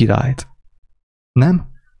igazi királyt. Nem?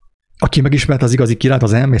 Aki megismerte az igazi királyt,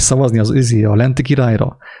 az elmegy szavazni a lenti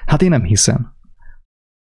királyra? Hát én nem hiszem.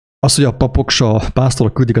 Az, hogy a papok s a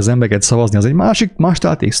pásztorok küldik az embereket szavazni, az egy más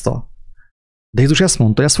tészta. De Jézus ezt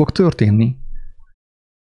mondta, ez fog történni.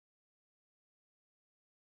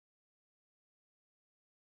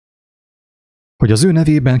 Hogy az ő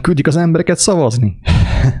nevében küldik az embereket szavazni.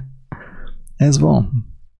 Ez van.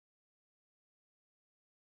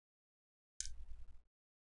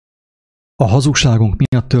 A hazugságunk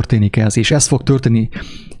miatt történik ez, és ez fog történni,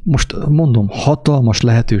 most mondom, hatalmas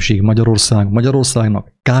lehetőség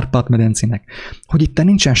Magyarországnak, Kárpát-medencének, hogy itt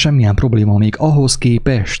nincsen semmilyen probléma még ahhoz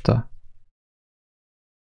képest.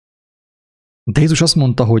 De Jézus azt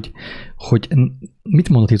mondta, hogy mit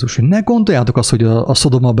mondott Jézus? Hogy ne gondoljátok azt, hogy a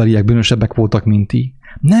szodomabeliek bűnösebbek voltak, mint ti.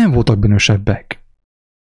 Nem voltak bűnösebbek.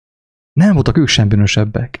 Nem voltak ők sem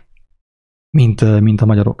bűnösebbek, mint a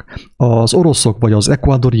magyarok. Az oroszok, vagy az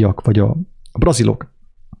ekvádoriak, vagy a brazilok,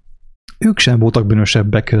 ők sem voltak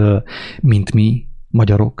bűnösebbek, mint mi,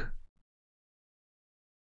 magyarok.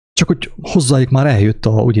 Csak hogy hozzájuk már eljött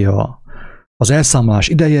az elszámolás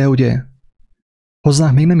ideje, ugye?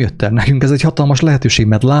 Hozzánk még nem jött el. Nekünk ez egy hatalmas lehetőség,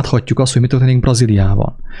 mert láthatjuk azt, hogy mi történik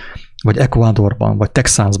Brazíliában, vagy Ecuadorban, vagy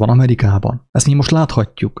Texasban, Amerikában. Ezt mi most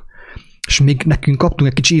láthatjuk. És még nekünk kaptunk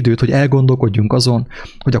egy kicsi időt, hogy elgondolkodjunk azon,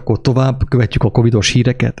 hogy akkor tovább követjük a covidos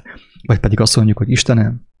híreket, vagy pedig azt mondjuk, hogy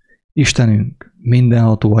Istenünk,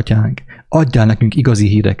 mindenható atyánk, adjál nekünk igazi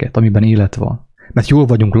híreket, amiben élet van. Mert jól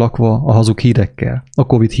vagyunk lakva a hazug hírekkel, a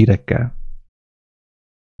covid hírekkel.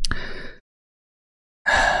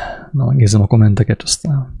 Na, megnézem a kommenteket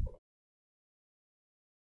aztán.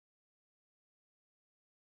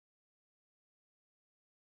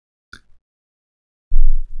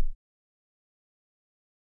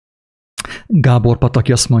 Gábor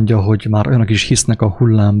Pataki azt mondja, hogy már olyanok is hisznek a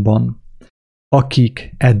hullámban,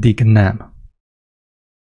 akik eddig nem.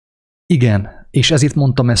 Igen, és ezért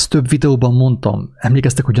mondtam, ezt több videóban mondtam.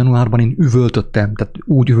 Emlékeztek, hogy januárban én üvöltöttem, tehát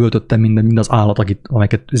úgy üvöltöttem mind az állat,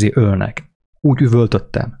 amelyeket ölnek. Úgy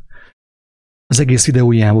üvöltöttem. Az egész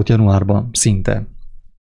videó ilyen volt januárban, szinte.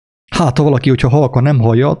 Hát, ha valaki, hogyha halka nem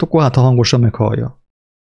hallja, akkor hát, ha hangosan meghallja.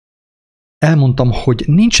 Elmondtam, hogy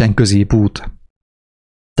nincsen középút.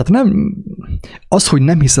 Tehát nem, az, hogy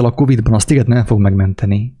nem hiszel a Covid-ban, az téged nem fog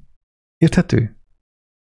megmenteni. Érthető?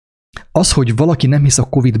 Az, hogy valaki nem hisz a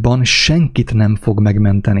Covid-ban, senkit nem fog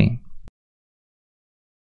megmenteni.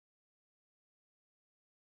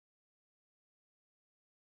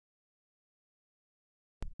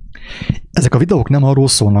 Ezek a videók nem arról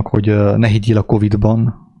szólnak, hogy ne higgyél a Covid-ban.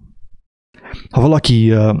 Ha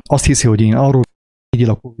valaki azt hiszi, hogy én arról higgyél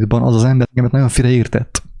a Covid-ban, az az ember engemet nagyon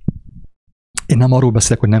félreértett. Én nem arról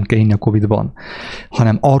beszélek, hogy nem kell hinni a Covid-ban,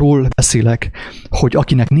 hanem arról beszélek, hogy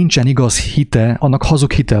akinek nincsen igaz hite, annak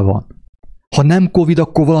hazug hite van. Ha nem Covid,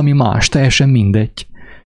 akkor valami más, teljesen mindegy.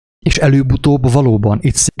 És előbb-utóbb valóban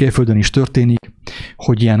itt Székelyföldön is történik,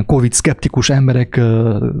 hogy ilyen Covid-szkeptikus emberek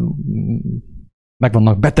meg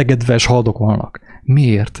vannak betegedve és haldokolnak.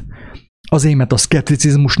 Miért? Azért, mert a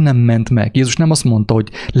szkepticizmus nem ment meg. Jézus nem azt mondta,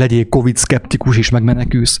 hogy legyél Covid-szkeptikus és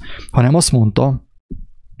megmenekülsz, hanem azt mondta,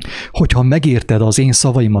 hogy ha megérted az én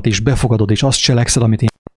szavaimat és befogadod, és azt cselekszed, amit én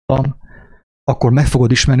mondtam, akkor meg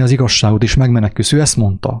fogod ismerni az igazságot, és megmenekülsz. Ő ezt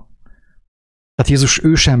mondta. Tehát Jézus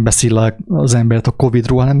ő sem beszél az embert a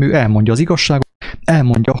Covid-ról, hanem ő elmondja az igazságot,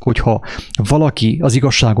 elmondja, hogy ha valaki az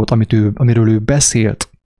igazságot, amiről ő beszélt,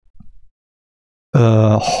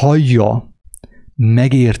 hallja,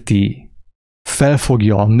 megérti,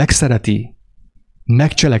 felfogja, megszereti,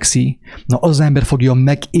 megcselekszi, na az ember fogja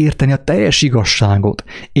megérteni a teljes igazságot,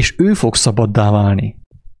 és ő fog szabaddá válni.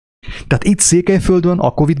 Tehát itt Székelyföldön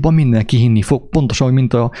a Covid-ban mindenki hinni fog, pontosan,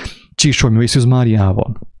 mint a Csíksomlyó Jézus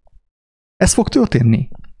Máriával. Ez fog történni.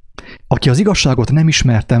 Aki az igazságot nem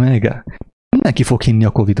ismerte meg, mindenki fog hinni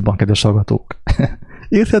a Covid-ban, kedves hallgatók.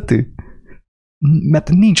 Érthető? Mert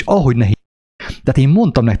nincs ahogy ne hinni. Tehát én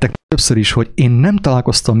mondtam nektek többször is, hogy én nem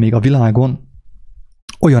találkoztam még a világon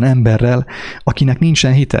olyan emberrel, akinek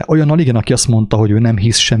nincsen hite. Olyannal igen, aki azt mondta, hogy ő nem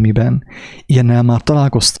hisz semmiben. Ilyennel már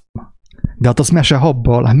találkoztam. De hát az mese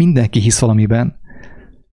habbal, hát mindenki hisz valamiben.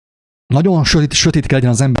 Nagyon sötét kell legyen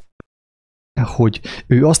az ember, hogy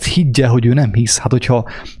ő azt higgye, hogy ő nem hisz. Hát hogyha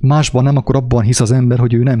másban nem, akkor abban hisz az ember,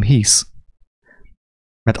 hogy ő nem hisz.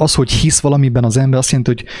 Mert az, hogy hisz valamiben az ember, azt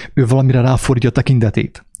jelenti, hogy ő valamire ráfordítja a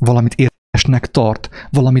tekintetét. Valamit értékesnek tart,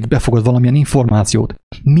 valamit befogad, valamilyen információt.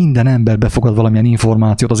 Minden ember befogad valamilyen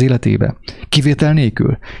információt az életébe. Kivétel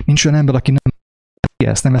nélkül. Nincs olyan ember, aki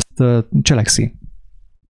nem ezt cselekszi.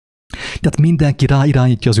 Tehát mindenki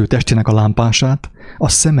ráirányítja az ő testének a lámpását, a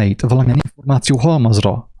szemeit valamilyen információ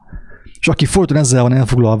halmazra. És aki folyton ezzel van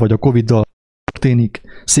elfoglalva, vagy a Covid-dal történik,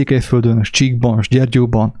 Székelyföldön, és Csíkban, és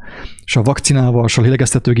Gyergyóban, és a vakcinával, és a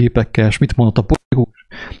lélegeztetőgépekkel, és mit mondott a politikus,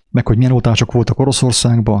 meg hogy milyen oltások voltak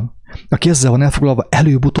Oroszországban. Aki ezzel van elfoglalva,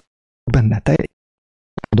 előbb-utóbb benne. Te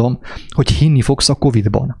mondom, hogy hinni fogsz a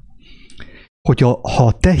Covid-ban. Hogyha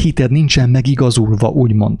ha te hited nincsen megigazulva,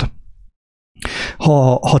 úgymond,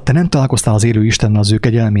 ha te nem találkoztál az élő Istennel, az ő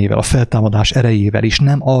kegyelmével, a feltámadás erejével, és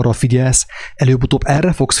nem arra figyelsz, előbb-utóbb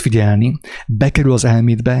erre fogsz figyelni, bekerül az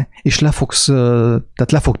elmédbe, és le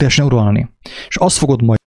fog teljesen uralni. És azt fogod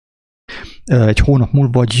majd egy hónap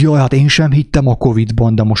múlva, hogy jaj, hát én sem hittem a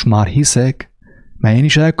Covid-ban, de most már hiszek, mert én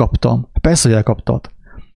is elkaptam. Persze, hogy elkaptad.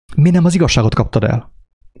 Miért nem az igazságot kaptad el?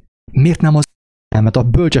 Miért nem az elmet, a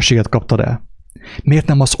bölcsességet kaptad el? Miért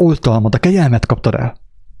nem az oltalmat, a kegyelmet kaptad el?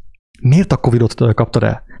 Miért a Covid-ot kaptad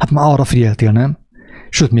el? Hát már arra figyeltél, nem?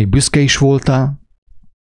 Sőt, még büszke is voltál,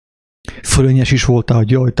 fölényes is voltál,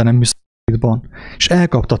 hogy jaj, te nem hisz a Covid-ban. És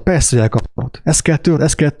elkaptad, persze, hogy elkaptad.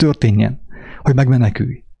 Ez kell történjen, hogy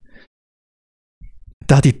megmenekülj.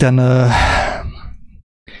 Tehát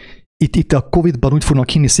itt a Covid-ban úgy fognak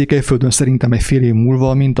hinni Székelyföldön szerintem egy fél év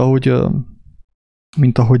múlva, mint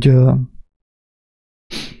ahogy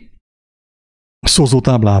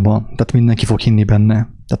szózótáblában. Tehát mindenki fog hinni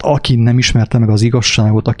benne. Tehát aki nem ismerte meg az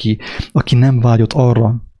igazságot, aki nem vágyott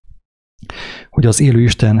arra, hogy az élő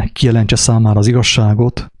Isten kijelentse számára az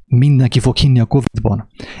igazságot, mindenki fog hinni a Covid-ban.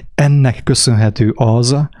 Ennek köszönhető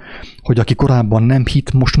az, hogy aki korábban nem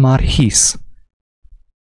hitt, most már hisz.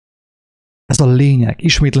 Ez a lényeg.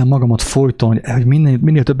 Ismétlem magamat folyton, hogy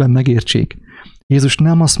minél többen megértsék. Jézus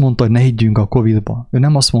nem azt mondta, hogy ne higgyünk a Covid-ba. Ő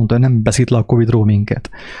nem azt mondta, hogy nem beszélt le a Covid-ról minket,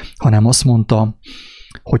 hanem azt mondta,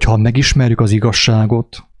 hogy ha megismerjük az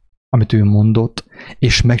igazságot, amit ő mondott,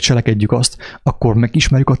 és megcselekedjük azt, akkor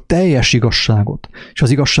megismerjük a teljes igazságot. És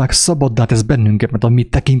az igazság szabaddá tesz bennünket, mert a mi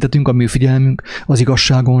tekintetünk, a mi figyelmünk az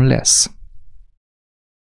igazságon lesz.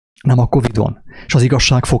 Nem a Covid-on. És az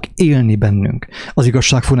igazság fog élni bennünk. Az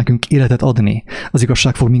igazság fog nekünk életet adni. Az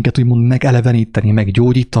igazság fog minket úgymond megeleveníteni,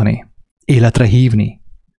 meggyógyítani, életre hívni.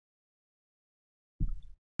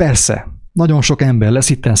 Persze, nagyon sok ember lesz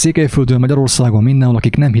itten Székelyföldön, Magyarországon, mindenhol,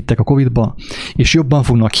 akik nem hittek a Covid-ba, és jobban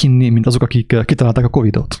fognak hinni, mint azok, akik kitalálták a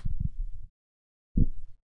Covid-ot.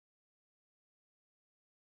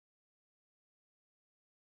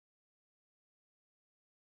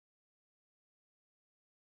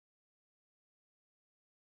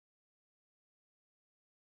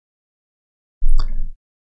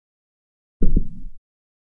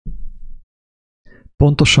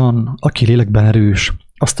 Pontosan, aki lélekben erős,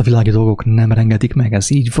 azt a világi dolgok nem rengetik meg,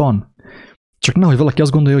 ez így van. Csak nehogy valaki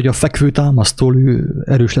azt gondolja, hogy a fekvő támasztól ő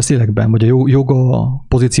erős lesz lélekben, vagy a joga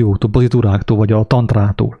pozíciótól, pozitúráktól, vagy a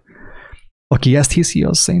tantrától. Aki ezt hiszi,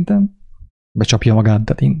 az szerintem becsapja magát,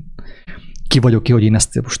 tehát én ki vagyok ki, hogy én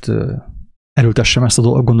ezt most erőltessem ezt a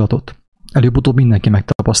gondolatot. Előbb-utóbb mindenki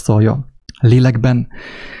megtapasztalja. Lélekben,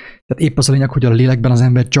 tehát épp az a lényeg, hogy a lélekben az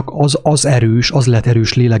ember csak az erős, az lehet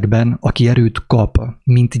erős lélekben, aki erőt kap,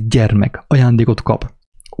 mint gyermek, ajándékot kap.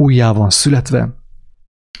 Újjá van születve,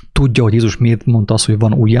 tudja, hogy Jézus miért mondta azt, hogy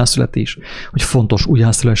van újjászületés, hogy fontos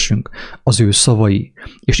újjászülessünk az ő szavai,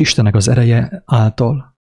 és Istennek az ereje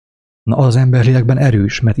által. Na, az ember lélekben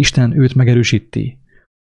erős, mert Isten őt megerősíti.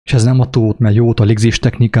 És ez nem a tót, mert jót a légzés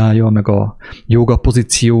technikája, meg a joga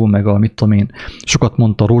pozíció, meg a mit tudom én, sokat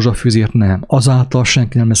mondta a rózsafűzért, nem. Azáltal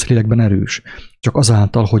senki nem lesz lélekben erős. Csak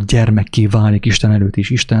azáltal, hogy gyermekké válik Isten előtt is.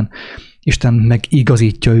 Isten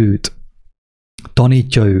megigazítja őt,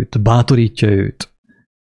 tanítja őt, bátorítja őt,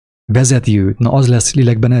 vezeti őt, na az lesz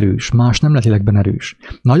lélekben erős, más nem lett lélekben erős.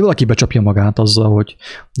 Na, hogy valaki becsapja magát azzal, hogy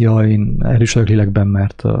ja, én erős vagyok lélekben,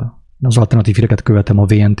 mert az alternatív híreket követem a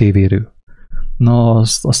VNTV-ről. Na,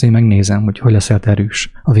 azt én megnézem, hogy leszel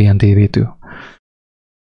erős a VNTV-től.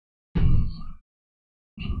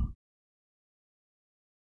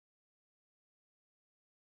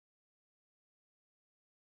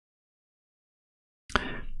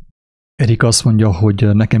 Erik azt mondja,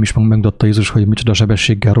 hogy nekem is megmutatta Jézus, hogy micsoda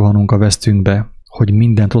sebességgel rohanunk a vesztünkbe, hogy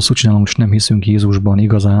mindent rosszul csinálunk, és nem hiszünk Jézusban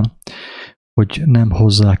igazán, hogy nem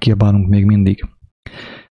hozzá kiabálunk még mindig.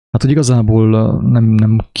 Hát, hogy igazából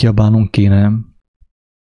nem kiabálnunk kéne,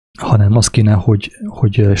 hanem az kéne,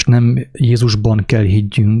 hogy és nem Jézusban kell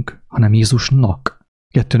higgyünk, hanem Jézusnak.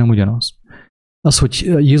 Kettő nem ugyanaz. Az, hogy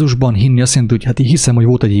Jézusban hinni, azt jelenti, hogy hát hiszem, hogy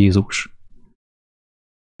volt egy Jézus.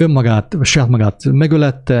 Önmagát, saját magát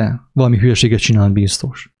megölette, valami hülyeséget csinált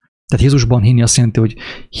biztos. Tehát Jézusban hinni azt jelenti, hogy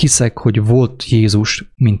hiszek, hogy volt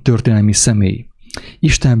Jézus, mint történelmi személy.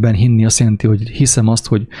 Istenben hinni azt jelenti, hogy hiszem azt,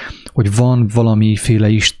 hogy van valamiféle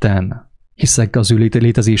Isten. Hiszek az ő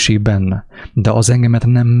létezésében, de az engemet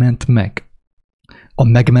nem ment meg. A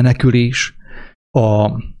megmenekülés,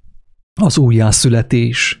 az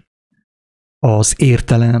újjászületés, az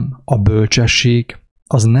értelem, a bölcsesség,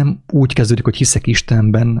 az nem úgy kezdődik, hogy hiszek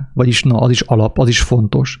Istenben, vagyis na, az is alap, az is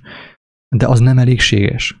fontos, de az nem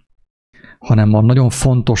elégséges. Hanem a nagyon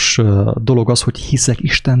fontos dolog az, hogy hiszek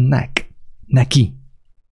Istennek, neki.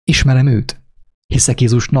 Ismerem őt. Hiszek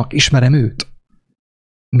Jézusnak, ismerem őt.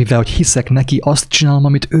 Mivel, hogy hiszek neki, azt csinálom,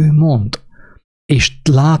 amit ő mond. És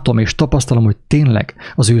látom és tapasztalom, hogy tényleg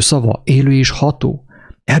az ő szava élő és ható.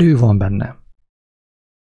 Erő van benne.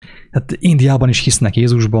 Hát Indiában is hisznek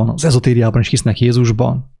Jézusban, az ezotériában is hisznek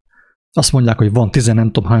Jézusban. Azt mondják, hogy van 10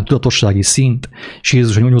 nem tudom hány tudatossági szint, és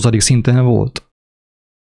Jézus a 8. szinten volt.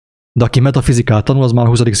 De aki metafizikát tanul, az már a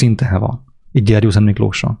 20. szinten van. Így Gyergyó Szent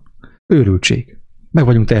Miklóson. Őrültség. Meg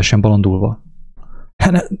vagyunk teljesen balandulva.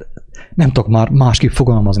 Nem tudok már másképp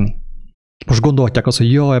fogalmazni. Most gondolhatják azt,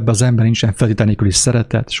 hogy ja, ebben az ember nincsen feltétel nélküli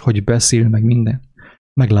szeretet, és hogy beszél, meg minden.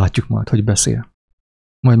 Meglátjuk majd, hogy beszél.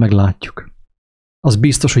 Majd meglátjuk. Az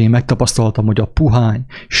biztos, hogy én megtapasztaltam, hogy a puhány,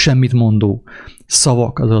 semmit mondó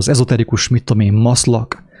szavak, az ezoterikus, mit tudom én,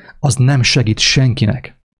 maszlak, az nem segít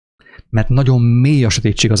senkinek. Mert nagyon mély a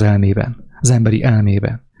sötétség az elmében, az emberi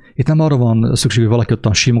elmében. Itt nem arra van szükség, hogy valaki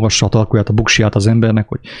ottan simogassa a talkóját, a buksiját az embernek,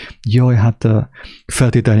 hogy jaj, hát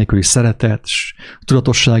feltétel nélküli szeretet,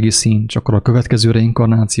 tudatossági szint, csak akkor a következő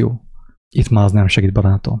reinkarnáció. Itt már az nem segít,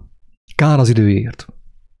 barátom. Kár az időért.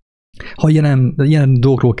 Ha ilyen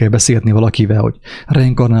dolgokról kell beszélni valakivel, hogy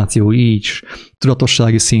reinkarnáció így,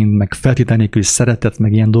 tudatossági szint, meg feltétel nélküli szeretet,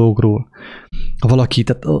 meg ilyen dolgokról, ha valaki,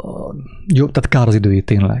 tehát kár az időért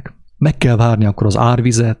tényleg. Meg kell várni akkor az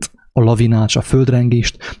árvizet, a lavinát, a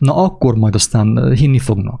földrengést, na akkor majd aztán hinni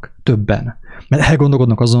fognak többen. Mert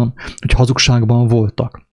elgondolkodnak azon, hogy hazugságban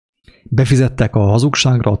voltak. Befizettek a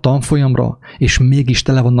hazugságra, a tanfolyamra, és mégis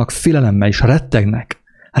tele vannak félelemmel, és rettegnek.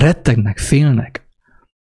 Rettegnek, félnek.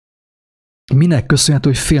 Minek köszönhető,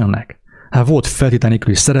 hogy félnek? Hát volt feltétel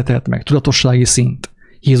nélküli szeretet, meg tudatossági szint,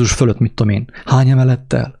 Jézus fölött, mit tudom én, hány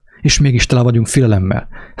emelettel, és mégis tele vagyunk félelemmel.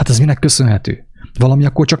 Hát ez minek köszönhető? Valami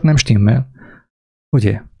akkor csak nem stimmel.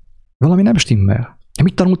 Ugye? Valami nem stimmel.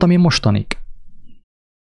 Mit tanultam én mostanig?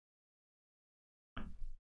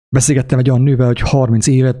 Beszélgettem egy olyan nővel, hogy 30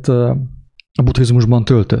 évet a buddhizmusban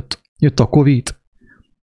töltött. Jött a Covid,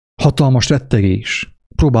 hatalmas rettegés.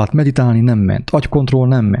 Próbált meditálni, nem ment. Agykontroll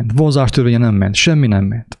nem ment. Vonzástörvénye nem ment. Semmi nem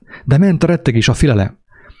ment. De ment a rettegés, a félelem.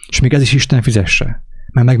 És még ez is Isten fizesse.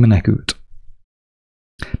 Mert megmenekült.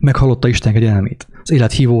 Meghallotta Isten kegyelmét, az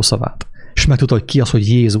élet hívó szavát. És megtudta, hogy ki az, hogy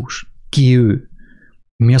Jézus. Ki ő.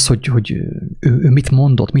 Mi az, hogy ő mit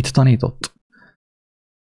mondott, mit tanított.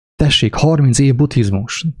 Tessék, 30 év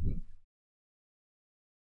buddhizmus.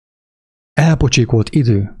 Elpocsékolt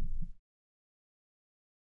idő.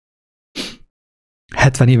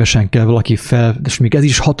 70 évesen kell valaki fel, és még ez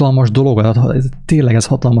is hatalmas dolog, tényleg ez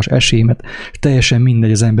hatalmas esély, mert teljesen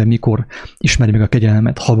mindegy az ember mikor ismeri meg a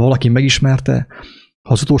kegyelmet. Ha valaki megismerte,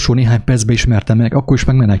 ha az utolsó néhány percben ismerte meg, akkor is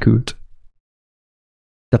megmenekült.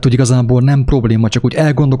 Tehát úgy igazából nem probléma, csak úgy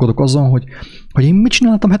elgondolkodok azon, hogy én mit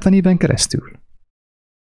csináltam 70 éven keresztül.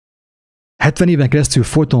 70 éven keresztül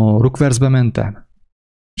folyton a rukverzbe mentem,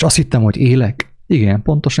 és azt hittem, hogy élek. Igen,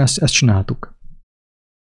 pontosan ezt csináltuk.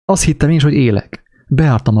 Azt hittem én is, hogy élek.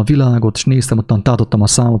 Beártam a világot, és néztem, ottan tátottam a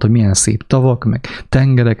számot, hogy milyen szép tavak, meg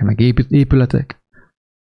tengerek, meg épületek.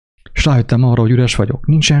 És rájöttem arra, hogy üres vagyok.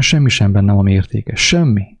 Nincsen semmi sem bennem, ami értékes.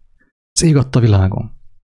 Semmi. Az ég adta világom.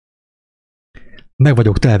 Meg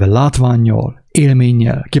vagyok telve látvánnyal,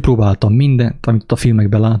 élménnyel, kipróbáltam mindent, amit a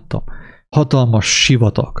filmekben láttam. Hatalmas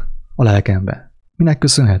sivatag a lelkemben. Minek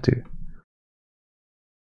köszönhető?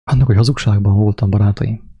 Annak, hogy hazugságban voltam,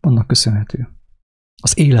 barátaim. Annak köszönhető.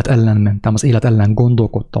 Az élet ellen mentem, az élet ellen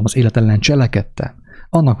gondolkodtam, az élet ellen cselekedtem.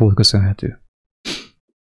 Annak volt köszönhető.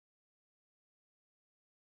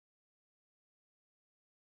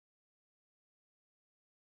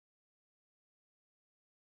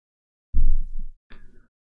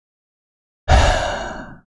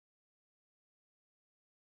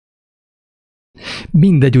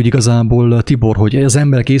 Mindegy úgy igazából, Tibor, hogy az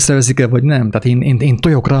emberek észreveszik-e, vagy nem. Tehát én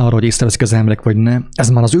tojok rá arra, hogy észreveszik az emberek, vagy nem. Ez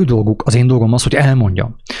már az ő dolguk. Az én dolgom az, hogy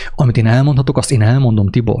elmondjam. Amit én elmondhatok, azt én elmondom,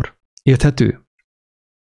 Tibor. Érthető?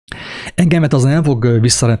 Engemet az nem fog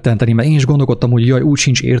visszarettenteni, mert én is gondolkodtam, hogy jaj, úgy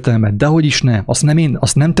sincs értelme, de hogy is nem.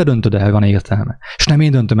 Azt nem te döntöd el, van-e értelme. És nem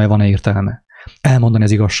én döntöm el, van-e értelme. Elmondani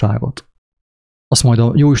az igazságot. Azt majd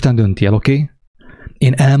a Jóisten dönti el, oké?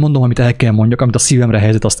 Én elmondom, amit el kell mondjak, amit a szívemre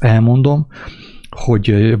helyezett, azt elmondom,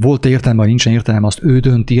 hogy volt-e értelme, vagy nincsen értelme, azt ő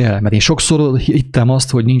dönti el. Mert én sokszor hittem azt,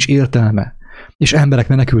 hogy nincs értelme, és emberek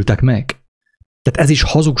menekültek meg. Tehát ez is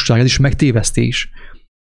hazugság, ez is megtévesztés.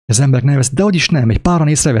 Az emberek nem veszik, de hogy is nem, egy páran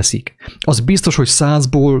észreveszik. Az biztos, hogy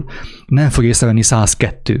 100-ból nem fog észrevenni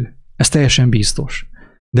 102. Ez teljesen biztos.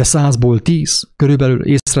 De 100-ból 10 körülbelül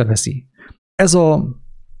észreveszi.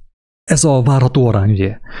 Ez a várható arány,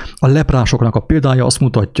 ugye. A leprásoknak a példája azt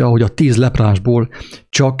mutatja, hogy a 10 leprásból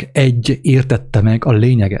csak egy értette meg a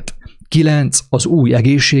lényeget. 9 az új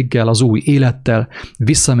egészséggel, az új élettel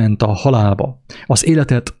visszament a halálba. Az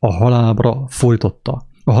életet a halálra fordította.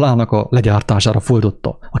 A halálnak a legyártására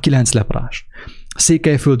fordította. A 9 leprás.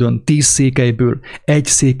 Székelyföldön 10 székelyből egy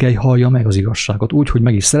székely hallja meg az igazságot, úgy, hogy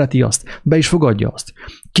meg is szereti azt, be is fogadja azt.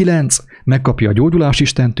 9 megkapja a gyógyulás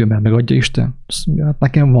Istentől, mert megadja Isten. Hát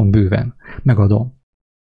nekem van bőven, megadom.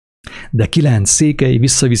 De 9 székely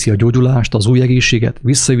visszaviszi a gyógyulást, az új egészséget,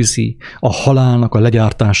 visszaviszi a halálnak a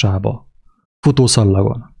legyártásába.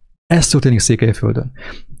 Futószallagon. Ez történik Székelyföldön.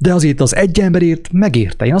 De azért az egy emberért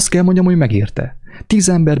megérte. Én azt kell mondjam, hogy megérte. 10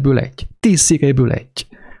 emberből egy, 10 székelyből egy.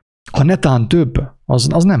 Ha netán több,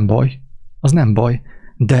 az nem baj. Az nem baj.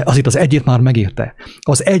 De azért az egyért már megérte.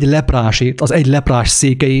 Az egy leprásért, az egy leprás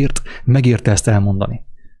székelyért megérte ezt elmondani.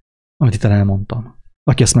 Amit itt elmondtam.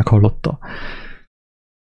 Aki ezt meghallotta.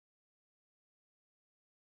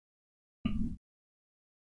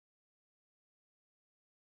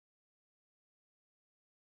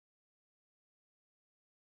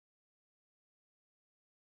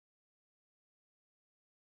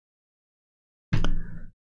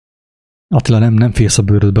 Attila, nem félsz a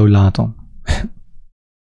bőrödbe, úgy látom.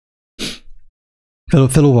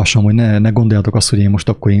 Felolvasom, hogy ne gondoljátok azt, hogy én most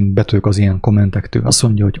akkor én betölök az ilyen kommentektől. Azt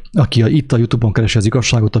mondja, hogy aki itt a YouTube-on keresi az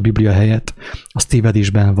igazságot a Biblia helyett, az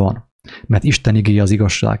tévedésben van. Mert Isten igéje az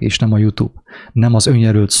igazság, és nem a YouTube. Nem az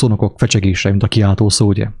önjelölt szónokok fecsegése, mint a kiáltó szó,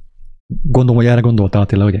 ugye? Gondolom, hogy erre gondoltál,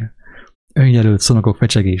 Attila, ugye? Önjelölt szónokok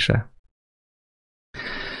fecsegése.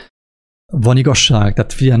 Van igazság,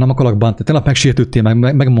 tehát figyelj, nem akarok bántani. Tényleg megsértődtél,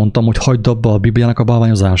 megmondtam, hogy hagyd abba a Bibliának a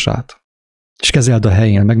bálványozását. És kezeld a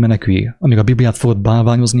helyén, megmeneküljél. Amíg a Bibliát fogod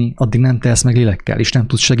bálványozni, addig nem tehetsz meg lélekkel, és nem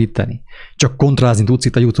tudsz segíteni. Csak kontrázni tudsz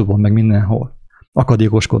itt a YouTube-on, meg mindenhol.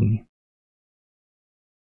 Akadékoskodni.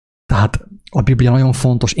 Tehát a Biblia nagyon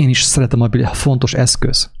fontos, én is szeretem a Biblia, fontos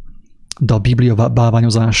eszköz. De a Biblia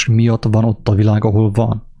bálványozás miatt van ott a világ, ahol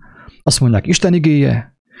van. Azt mondják, Isten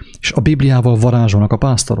igéje, és a Bibliával varázsolnak a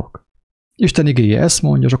pásztorok. Isten igéje ezt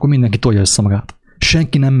mondja, és akkor mindenki tolja össze magát.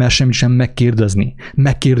 Senki nem mer semmit sem megkérdezni,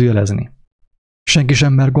 megkérdőjelezni. Senki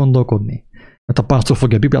sem mer gondolkodni. Mert a pásztor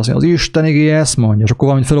fogja a Bibliát, az Isten igéje ezt mondja, és akkor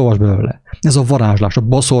valamit felolvas belőle. Ez a varázslás, a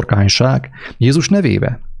baszorkányság Jézus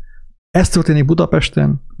nevébe. Ez történik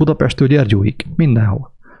Budapesten, Budapesttől Gyergyóig,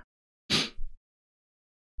 mindenhol.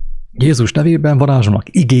 Jézus nevében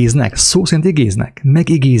varázsolnak, igéznek, szó szerint igéznek,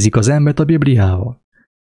 megigézik az embert a Bibliával.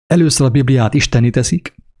 Először a Bibliát isteni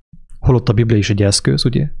teszik, holott a Biblia is egy eszköz,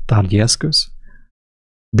 ugye, tárgyi eszköz,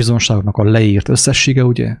 bizonságoknak a leírt összessége,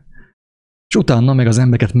 ugye, és utána meg az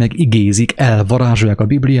embereket megigézik, elvarázsolják a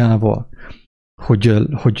Bibliával,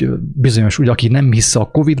 hogy bizonyos, ugye, aki nem hisz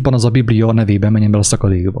a Covid-ban, az a Biblia nevében menjen bele a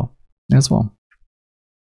szakadékba. Ez van.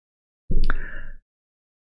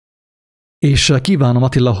 És kívánom,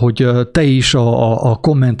 Attila, hogy te is a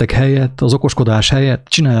kommentek helyett, az okoskodás helyett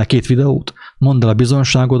csináljál 2 videót, mondd el a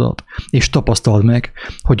bizonyságodat, és tapasztald meg,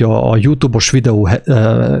 hogy a YouTube-os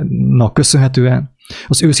videónak köszönhetően,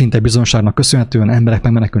 az őszinte bizonyságnak köszönhetően emberek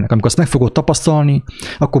megmenekülnek. Amikor azt meg fogod tapasztalni,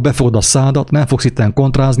 akkor befogod a szádat, nem fogsz itten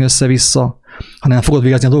kontrázni össze-vissza, hanem fogod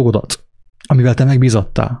végezni a dolgodat, amivel te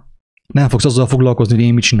megbízattál. Nem fogsz azzal foglalkozni, hogy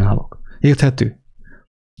én mit csinálok. Érthető?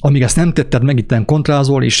 Amíg ezt nem tetted meg, itten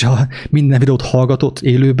kontrázol, és minden videót hallgatod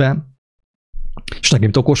élőben, és nekem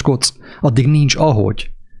okoskodsz, addig nincs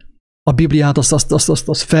ahogy. A Bibliát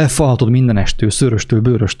azt felfalhatod mindenestől, szőröstől,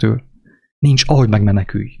 bőröstől. Nincs ahogy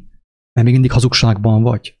megmenekülj. Mert még mindig hazugságban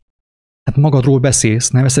vagy. Hát magadról beszélsz,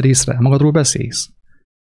 nem veszed észre, magadról beszélsz.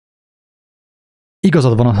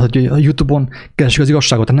 Igazad van, hogy a YouTube-on keresik az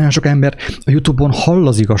igazságot, de nagyon sok ember a YouTube-on hall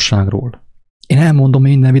az igazságról. Én elmondom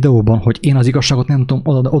minden videóban, hogy én az igazságot nem tudom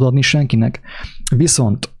odaadni senkinek.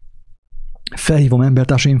 Viszont felhívom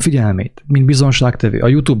embertársaim figyelmét, mint bizonságtevő a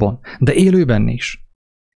YouTube-on, de élőben is.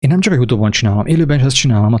 Én nem csak a YouTube-on csinálom, élőben is ezt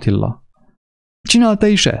csinálom, Attila. Csinál te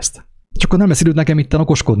is ezt? Csak akkor nem lesz időd nekem itten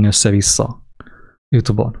okoskodni össze-vissza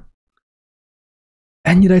YouTube-on.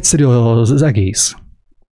 Ennyire egyszerű az egész.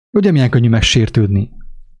 Ugye milyen könnyű megsértődni?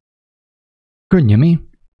 Könnyű, mi?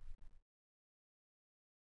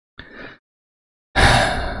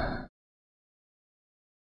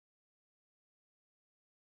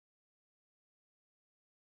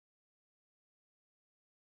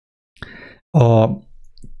 A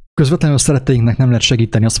közvetlenül szeretteinknek nem lehet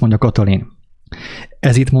segíteni, azt mondja Katalin.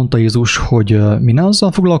 Ez itt mondta Jézus, hogy mi ne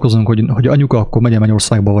azzal foglalkozunk, hogy anyuka akkor megy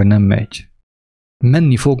Mennyországba, vagy nem megy.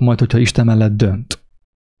 Menni fog majd, hogyha Isten mellett dönt.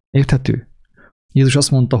 Érthető? Jézus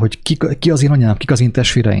azt mondta, hogy ki az én anyám, kik az én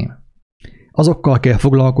testvéreim. Azokkal kell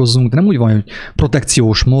foglalkozzunk, de nem úgy van, hogy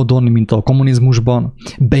protekciós módon, mint a kommunizmusban,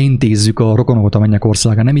 beintézzük a rokonokat a mennyek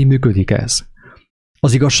országán. Nem így működik ez.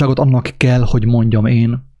 Az igazságot annak kell, hogy mondjam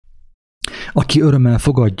én, aki örömmel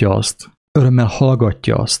fogadja azt, örömmel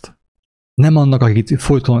hallgatja azt. Nem annak, akit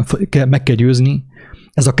folyton meg kell győzni.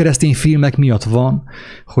 Ez a keresztény filmek miatt van,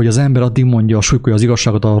 hogy az ember addig mondja, súlykolja az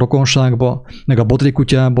igazságot a rokonságba, meg a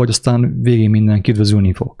botrikutyába, hogy aztán végén mindenki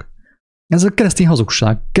üdvözülni fog. Ez a keresztény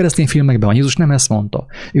hazugság. Keresztény filmekben van. Jézus nem ezt mondta.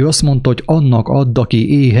 Ő azt mondta, hogy annak add, aki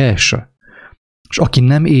éhes. És aki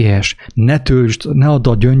nem éhes, ne add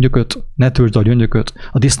a gyöngyököt, ne töltsd a gyöngyököt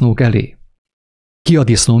a disznók elé. Ki a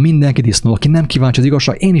disznó? Mindenki disznó. Aki nem kíváncsi az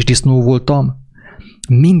igazság, én is disznó voltam.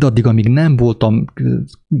 Mindaddig, amíg nem voltam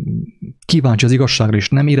kíváncsi az igazságra, és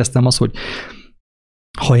nem éreztem azt, hogy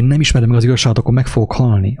ha én nem ismerem meg az igazságot, akkor meg fogok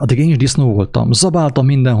halni. Addig én is disznó voltam. Zabáltam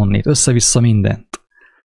mindenhonnét, össze-vissza mindent.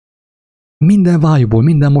 Minden vájúból,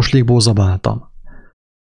 minden moslékból zabáltam.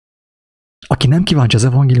 Aki nem kíváncsi az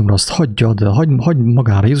evangéliumra, azt hagyja, de hagy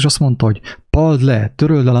magára. Jézus azt mondta, hogy pald le,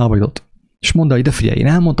 töröld le lábaidot. És mondd el, ide figyelj, én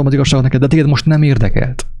elmondtam az igazságot neked, de téged most nem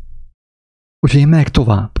érdekelt. Úgyhogy én meg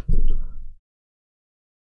tovább.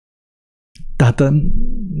 Tehát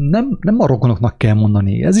nem a rokonoknak kell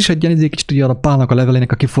mondani. Ez is egy ilyen kicsit ugye a Pálnak a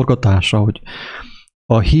levelének a kiforgatása, hogy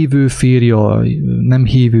a hívő férje, nem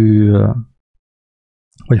hívő,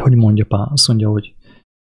 vagy hogy mondja Pál, azt mondja,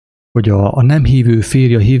 hogy a nem hívő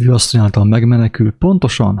férje, a hívő asszony által megmenekül.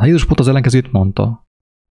 Pontosan, hát Jézus pont az ellenkezőt mondta.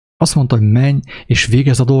 Azt mondta, hogy menj és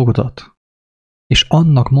végezz a dolgodat. És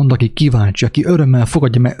annak mond, aki kíváncsi, aki örömmel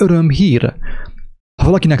fogadja, mert örömhír. Ha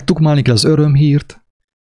valakinek tukmálni kell az örömhírt,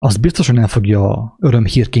 azt biztosan el fogja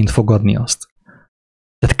örömhírként fogadni azt.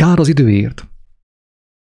 Tehát kár az időért.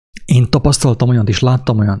 Én tapasztaltam olyant és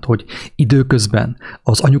láttam olyant, hogy időközben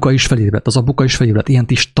az anyuka is felébredt, az apuka is felébredt,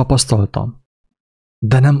 ilyent is tapasztaltam.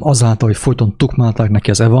 De nem azáltal, hogy folyton tukmálták neki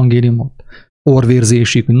az evangéliumot,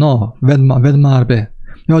 orvérzésig, na, vedd már be.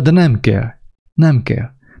 Ja, de nem kell. Nem kell.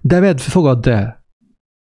 De fogadd el.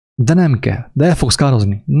 De nem kell. De el fogsz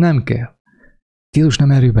kározni. Nem kell. Jézus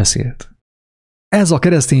nem erről beszélt. Ez a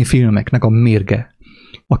keresztény filmeknek a mérge.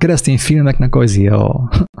 A keresztény filmeknek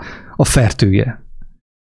a fertője.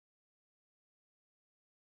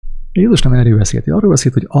 Jézus nem erről beszélt. Arról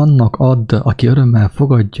beszélt, hogy annak add, aki örömmel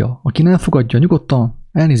fogadja. Aki nem fogadja, nyugodtan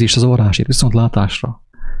elnézést az orrásért, viszontlátásra.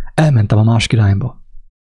 Elmentem a másik irányba.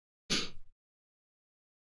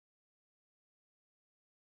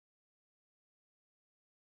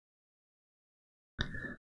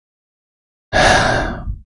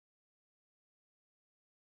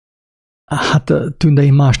 Hát Tünde,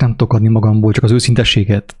 én más nem tudok adni magamból, csak az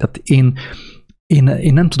őszintességet. Tehát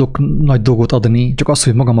én nem tudok nagy dolgot adni, csak azt,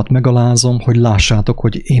 hogy magamat megalázom, hogy lássátok,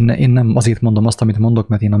 hogy én nem azért mondom azt, amit mondok,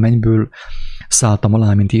 mert én a mennyből szálltam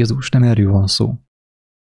alá, mint Jézus. Nem erről van szó.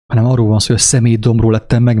 Hanem arról van szó, hogy a személydomról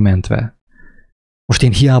lettem megmentve. Most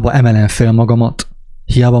én hiába emelem fel magamat,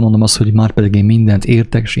 hiába mondom azt, hogy már pedig én mindent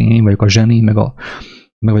értek, és én vagyok a zseni, meg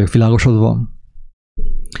vagyok világosodva.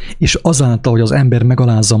 És azáltal, hogy az ember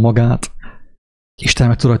megalázza magát, Isten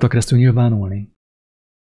meg tud rajta keresztül nyilvánulni.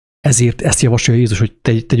 Ezért ezt javasolja Jézus, hogy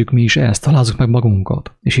tegyük mi is ezt, alázzuk meg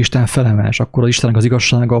magunkat, és Isten felemel, és akkor az Istennek az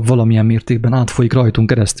igazsága valamilyen mértékben átfolyik rajtunk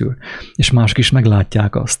keresztül, és mások is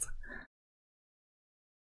meglátják azt.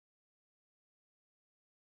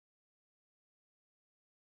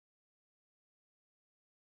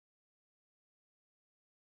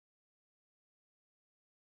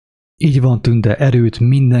 Így van, Tünde, erőt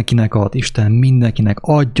mindenkinek ad, Isten mindenkinek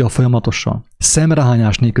adja folyamatosan.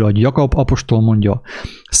 Szemrehányás nélkül adja, Jakab apostol mondja,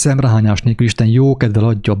 szemrehányás nélkül Isten jókedvel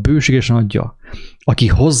adja, bőségesen adja. Aki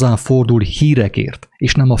hozzáfordul hírekért,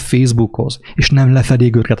 és nem a Facebookhoz, és nem lefelé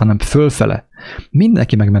őket, hanem fölfele,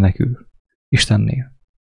 mindenki megmenekül Istennél.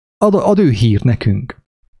 Ad ő hírt nekünk.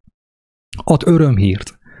 Ad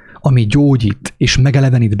örömhírt, ami gyógyít és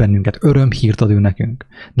megelevenít bennünket, örömhírt ad ő nekünk.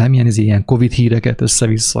 Nem ilyen Covid híreket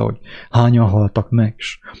össze-vissza, hogy hányan haltak meg,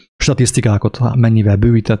 és statisztikákat mennyivel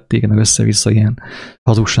bővítették, meg össze-vissza ilyen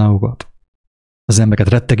hazugságokat. Az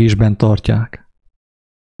embereket rettegésben tartják.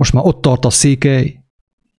 Most már ott tart a székely,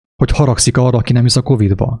 hogy haragszik arra, aki nem hisz a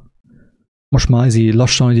Covid-ba. Most már ezért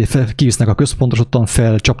lassan kivisznek a központosodtan,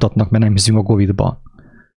 felcsaptatnak, mert nem hiszünk a Covid-ba.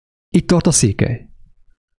 Itt tart a székely.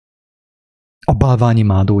 A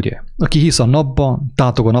bálványimádó, ugye? Aki hisz a napban,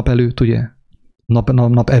 tátog a nap előtt, ugye?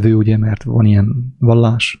 Napevő, ugye, mert van ilyen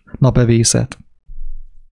vallás, napevészet.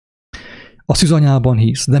 A szűzanyában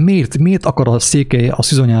hisz. De miért akar a székely a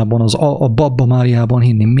szűzanyában, a Babba Máriában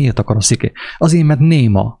hinni? Miért akar a székely? Azért, mert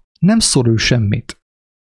néma. Nem szól ő semmit.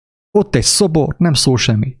 Ott egy szobor, nem szól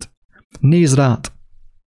semmit. Néz rád,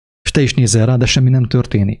 és te is nézel rá, de semmi nem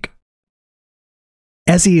történik.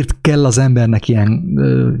 Ezért kell az embernek ilyen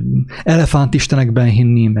elefántistenekben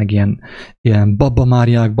hinni, meg ilyen Babba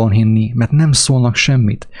Máriákban hinni, mert nem szólnak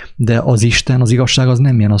semmit. De az Isten, az igazság az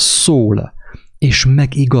nem ilyen, az szól, és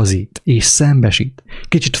megigazít, és szembesít.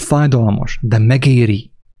 Kicsit fájdalmas, de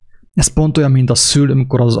megéri. Ez pont olyan, mint a szül,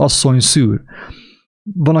 amikor az asszony szül.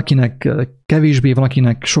 Van, akinek kevésbé, van,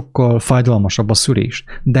 akinek sokkal fájdalmasabb a szülés,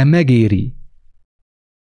 de megéri.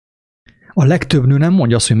 A legtöbb nő nem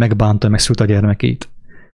mondja azt, hogy megbánta, hogy megszült a gyermekét.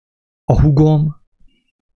 A húgom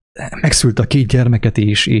megszülte a 2 gyermeket,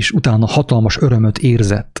 és utána hatalmas örömöt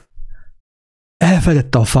érzett.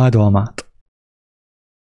 Elfeledte a fájdalmát.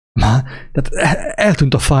 Tehát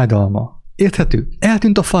eltűnt a fájdalma. Érthető?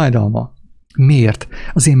 Eltűnt a fájdalma. Miért?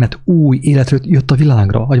 Azért, mert új életről jött a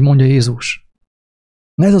világra, ahogy mondja Jézus.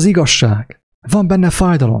 Na ez az igazság. Van benne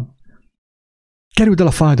fájdalom. Kerüld el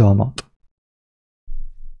a fájdalmat.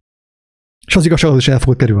 És az igazság az is el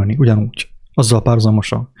fogod kerülni, ugyanúgy. Azzal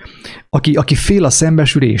párhuzamosan. Aki fél a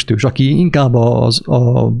szembesüléstől, és aki inkább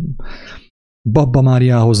a Babba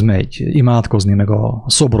Máriához megy imádkozni, meg a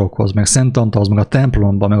szobrokhoz, meg Szent Antalhoz, meg a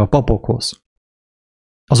templomba, meg a papokhoz.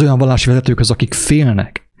 Az olyan vallási vezetőkhöz, akik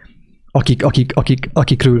félnek,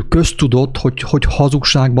 akikről köztudott, hogy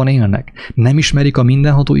hazugságban élnek. Nem ismerik a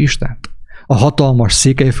mindenható Istent. A hatalmas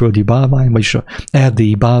székelyföldi bálvány, vagyis a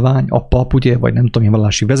erdélyi bálvány, a pap, ugye, vagy nem tudom,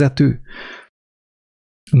 vallási vezető,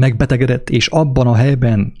 megbetegedett, és abban a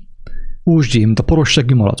helyben úgy, mint a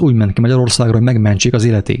porosságű malac, úgy ment ki Magyarországra, hogy megmentsék az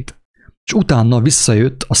életét. És utána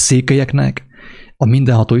visszajött a székelyeknek a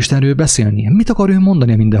mindenható Istenről beszélni. Mit akar ő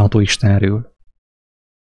mondani a mindenható Istenről?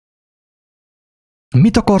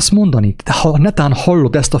 Mit akarsz mondani? Ha netán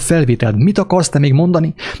hallod ezt a felvételt, mit akarsz te még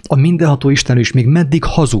mondani a mindenható Istenről, és még meddig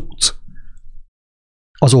hazudsz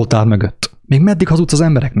az oltár mögött? Még meddig hazudsz az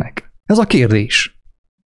embereknek? Ez a kérdés.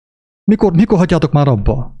 Mikor hagyjátok már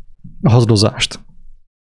abba a hazudozást?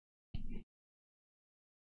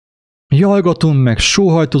 Jajgatunk, meg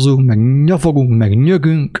sóhajtozunk, meg nyafogunk, meg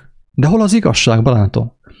nyögünk, de hol az igazság,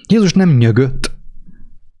 barátom? Jézus nem nyögött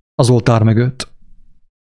az oltár mögött,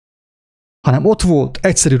 hanem ott volt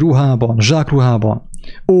egyszerű ruhában, zsákruhában,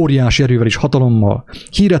 óriási erővel és hatalommal,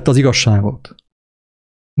 hirdette az igazságot.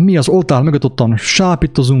 Mi az oltár mögött ottan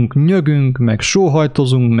sápítozunk, nyögünk, meg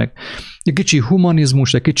sóhajtozunk, meg egy kicsi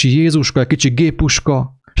humanizmus, egy kicsi Jézuska, egy kicsi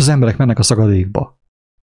gépuska, és az emberek mennek a szakadékba.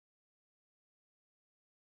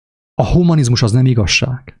 A humanizmus az nem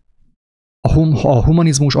igazság. A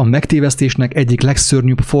humanizmus a megtévesztésnek egyik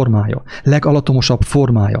legszörnyűbb formája, legalatomosabb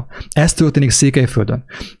formája. Ez történik Székelyföldön.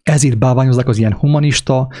 Ezért báványozzák az ilyen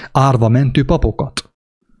humanista, árva mentő papokat.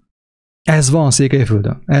 Ez van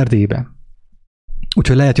Székelyföldön, Erdélyben.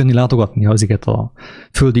 Úgyhogy lehet jönni látogatni azokat a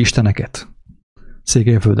földi isteneket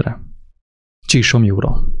Székelyföldre.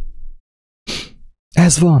 Csíksomlyúra.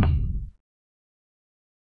 Ez van.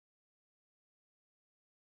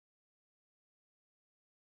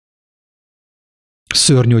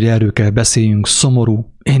 Szörnyű, hogy erről kell beszéljünk,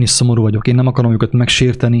 szomorú. Én is szomorú vagyok, én nem akarom őket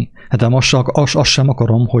megsérteni, de azt sem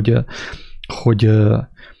akarom, hogy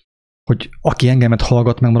aki engemet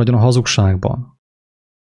hallgat, megmaradjon a hazugságban.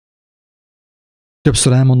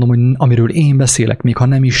 Többször elmondom, hogy amiről én beszélek, még ha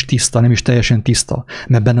nem is tiszta, nem is teljesen tiszta,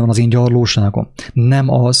 mert benne van az én gyarlóságom, nem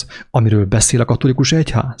az, amiről beszél a katolikus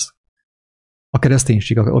egyház. A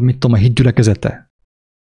kereszténység, mit tudom, a hitgyülekezete,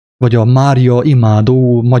 vagy a Mária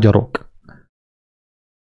imádó magyarok,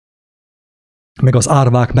 meg az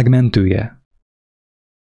árvák megmentője.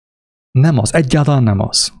 Nem az, egyáltalán nem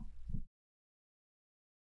az.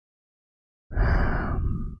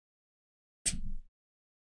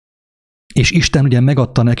 És Isten ugye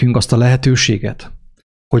megadta nekünk azt a lehetőséget,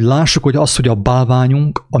 hogy lássuk, hogy az, hogy a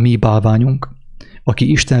bálványunk, a mi bálványunk,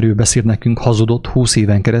 aki Istenről beszélt nekünk, hazudott 20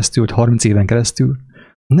 éven keresztül, vagy 30 éven keresztül,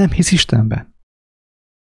 nem hisz Istenben.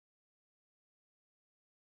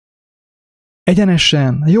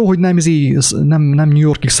 Egyenesen, jó, hogy nem New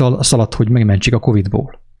Yorkig szaladt, hogy megmentsék a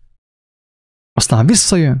Covid-ból. Aztán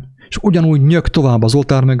visszajön, és ugyanúgy nyög tovább az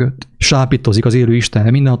oltár mögött, sápítozik az élő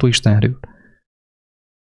Istenre, mindenható Istenről.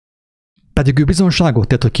 Pedig ő bizonságot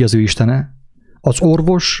tett, hogy ki az ő istene. Az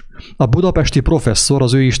orvos, a budapesti professzor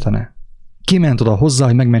az ő istene. Kiment oda hozzá,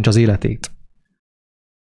 hogy megmentse az életét.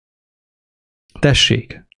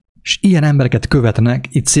 Tessék, és ilyen embereket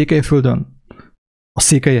követnek itt Székelyföldön, a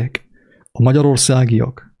székelyek, a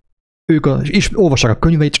magyarországiak. Ők és olvassák a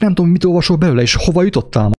könyveit, és nem tudom, mit olvasol belőle, és hova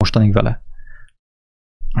jutottál mostanig vele.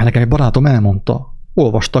 Nekem egy barátom elmondta,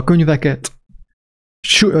 olvasta a könyveket,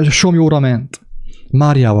 Somjóra ment,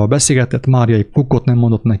 Máriával beszélgetett, Mária egy kukkot nem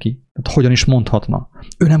mondott neki. Tehát hogyan is mondhatna?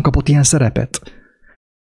 Ő nem kapott ilyen szerepet.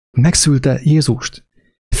 Megszülte Jézust.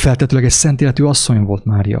 Feltetőleg egy szent életű asszony volt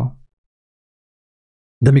Mária.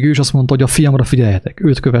 De még ő is azt mondta, hogy a fiamra figyeljetek,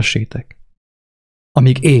 őt kövessétek.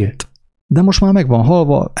 Amíg élt. De most már meg van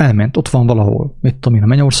halva, elment, ott van valahol. Mit tudom én, a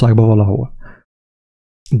mennyországban valahol.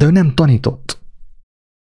 De ő nem tanított.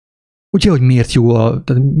 Ugye, hogy miért jó,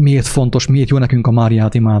 miért fontos, miért jó nekünk a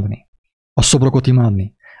Máriát imádni? A szobrokot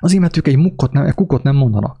imádni? Azért, mert ők egy kukkot nem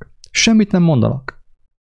mondanak. Semmit nem mondanak.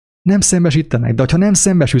 Nem szembesítenek, de ha nem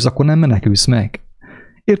szembesülsz, akkor nem menekülsz meg.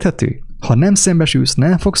 Érthető? Ha nem szembesülsz,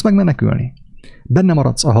 nem fogsz megmenekülni. Benne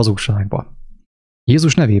maradsz a hazugságban.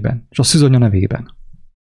 Jézus nevében, és a szűzonya nevében.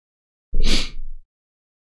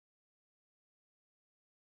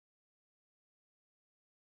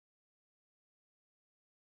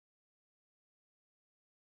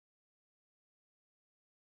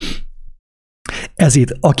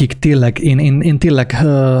 Ezért, akik tényleg, én tényleg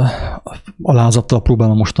alázattal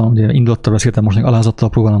próbálom mostan, ugye indulattal beszéltem most, alázattal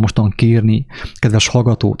próbálom mostan kérni, kedves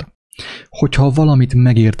hallgatót, hogyha valamit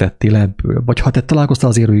megértettél ebből, vagy ha te találkoztál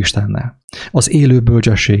az élő Istennel, az élő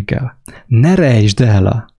bölcsességgel, ne rejtsd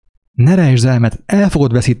el, mert el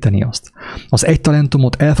fogod veszíteni azt. Az egy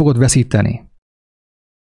talentumot el fogod veszíteni.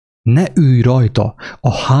 Ne ülj rajta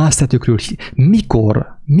a háztetőkről.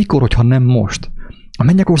 Mikor, hogyha nem most? A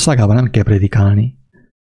mennyek országában nem kell prédikálni.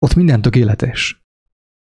 Ott minden tökéletes.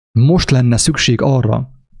 Most lenne szükség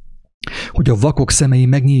arra, hogy a vakok szemei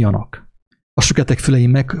megnyíljanak, a süketek fülei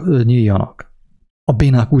megnyíljanak, a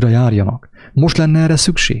bénák újra járjanak. Most lenne erre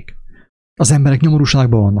szükség. Az emberek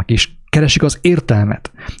nyomorúságban vannak, és keresik az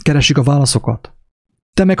értelmet, keresik a válaszokat.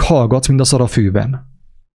 Te meg hallgatsz, mint a szar a fűben.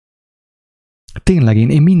 Tényleg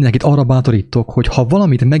én mindenkit arra bátorítok, hogy ha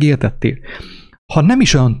valamit megértettél, ha nem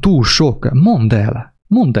is olyan túl sok, mondd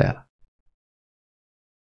el.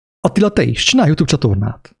 Attila, te is, csinálj YouTube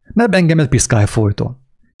csatornát. Ne engemet piszkálj folyton.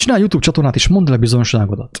 Csinálj YouTube csatornát, és mondd el a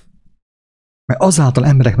bizonságodat. Mert azáltal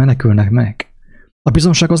emberek menekülnek meg. A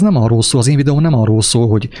bizonság az nem arról szól, az én videóm nem arról szól,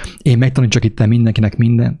 hogy én megtanítsak itt mindenkinek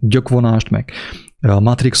minden, gyökvonást, meg a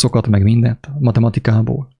matrixokat, meg mindent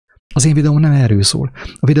matematikából. Az én videóm nem erről szól.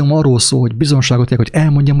 A videóm arról szól, hogy bizonságot jelek, hogy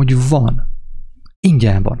elmondjam, hogy van.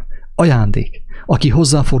 Ingyen van. Ajándék. Aki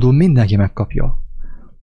hozzáfordul, mindenki megkapja.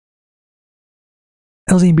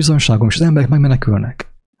 Ez az én bizonságom, és az emberek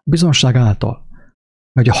megmenekülnek. Bizonság által.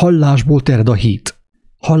 Mert a hallásból terjed a hit.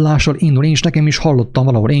 Hallással indul, én is nekem is hallottam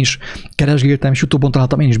valahol, én is keresgéltem, és YouTube-on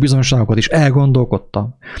találtam én is bizonságokat, és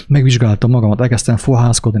elgondolkodtam. Megvizsgáltam magamat, elkezdtem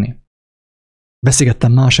fohászkodni.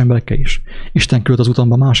 Beszélgettem más emberekkel is. Isten küldött az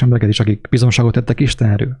utamban más embereket is, akik bizonságot tettek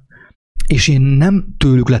Istenről. És én nem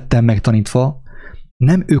tőlük lettem megtanítva,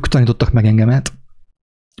 nem ők tanítottak meg engemet,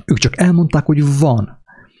 ők csak elmondták, hogy van.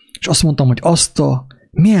 És azt mondtam, hogy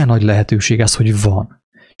milyen nagy lehetőség ez, hogy van.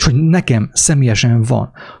 És hogy nekem személyesen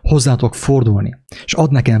van. Hozzá tudok fordulni. És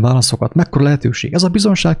ad nekem válaszokat. Mekkora lehetőség. Ez a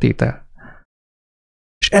bizonságtétel.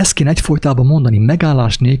 És ezt kéne egyfolytában mondani,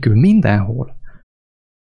 megállás nélkül mindenhol.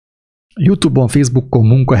 YouTube-on, Facebookon,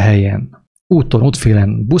 munkahelyen, úton,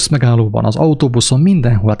 útfélen, buszmegállóban, az autóbuszon,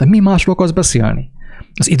 mindenhol. Hát mi másról akarsz beszélni?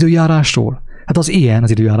 Az időjárásról? Hát az ilyen az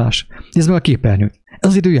időjárás. Nézd meg a képernyőt. Ez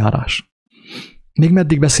az időjárás. Még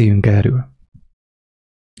meddig beszéljünk erről?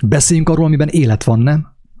 Beszéljünk arról, amiben élet van,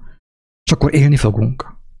 nem? És akkor élni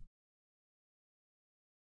fogunk.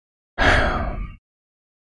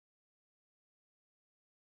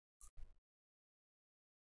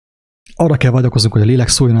 Arra kell vágyakoznunk, hogy a lélek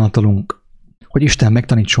szóljon általunk, hogy Isten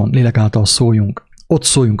megtanítson, lélek által szóljunk. Ott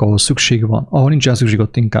szóljunk, ahol szükség van, ahol nincsen szükség,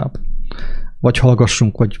 ott inkább. Vagy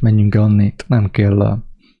hallgassunk, vagy menjünk el annét. Nem kell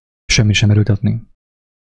semmi sem erőltetni.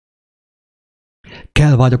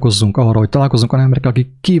 Kell vágyakozzunk arra, hogy találkozzunk olyan emberekkel,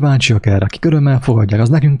 akik kíváncsiak erre, akik örömmel fogadják. Az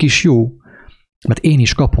nekünk is jó, mert én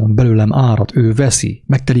is kapom belőlem árat, ő veszi,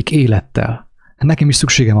 megtelik élettel. Nekem is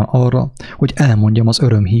szükségem van arra, hogy elmondjam az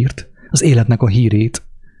örömhírt, az életnek a hírét,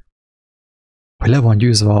 hogy le van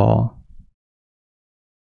győzve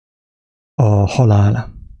a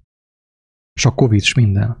halál, és a Covid, és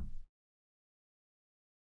minden.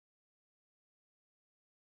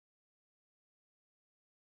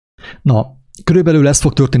 Na, körülbelül ez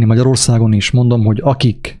fog történni Magyarországon is. Mondom, hogy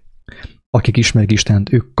akik ismerik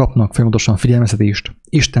Istent, ők kapnak folyamatosan figyelmeztetést.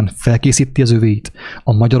 Isten felkészíti az övéit,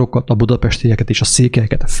 a magyarokat, a budapestieket és a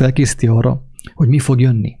székelyeket felkészíti arra, hogy mi fog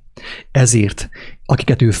jönni. Ezért,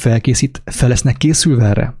 akiket ő felkészít, fel lesznek készülve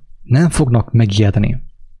erre. Nem fognak megijedni.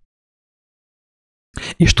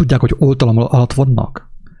 És tudják, hogy oltalom alatt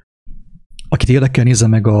vannak. Akit érdekel, nézze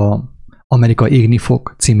meg a Amerika égni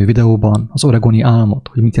fog című videóban az oregoni álmot,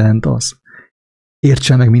 hogy mit jelent az.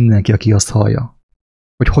 Értse meg mindenki, aki azt hallja.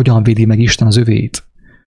 Hogy hogyan védi meg Isten az övéit.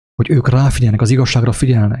 Hogy ők ráfigyelnek, az igazságra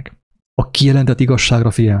figyelnek. A kijelentett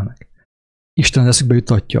igazságra figyelnek. Isten eszükbe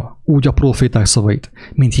jutatja úgy a proféták szavait,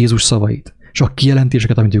 mint Jézus szavait, és a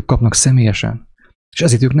kijelentéseket, amit ők kapnak személyesen. És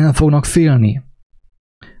ezért ők nem fognak félni.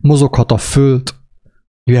 Mozoghat a föld,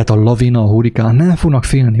 jöhet a lavina, a hurrikán, nem fognak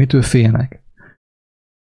félni, mitől félnek.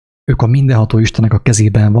 Ők a mindenható Istennek a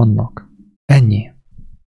kezében vannak. Ennyi.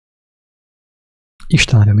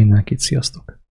 Isten áldja mindenkit, sziasztok!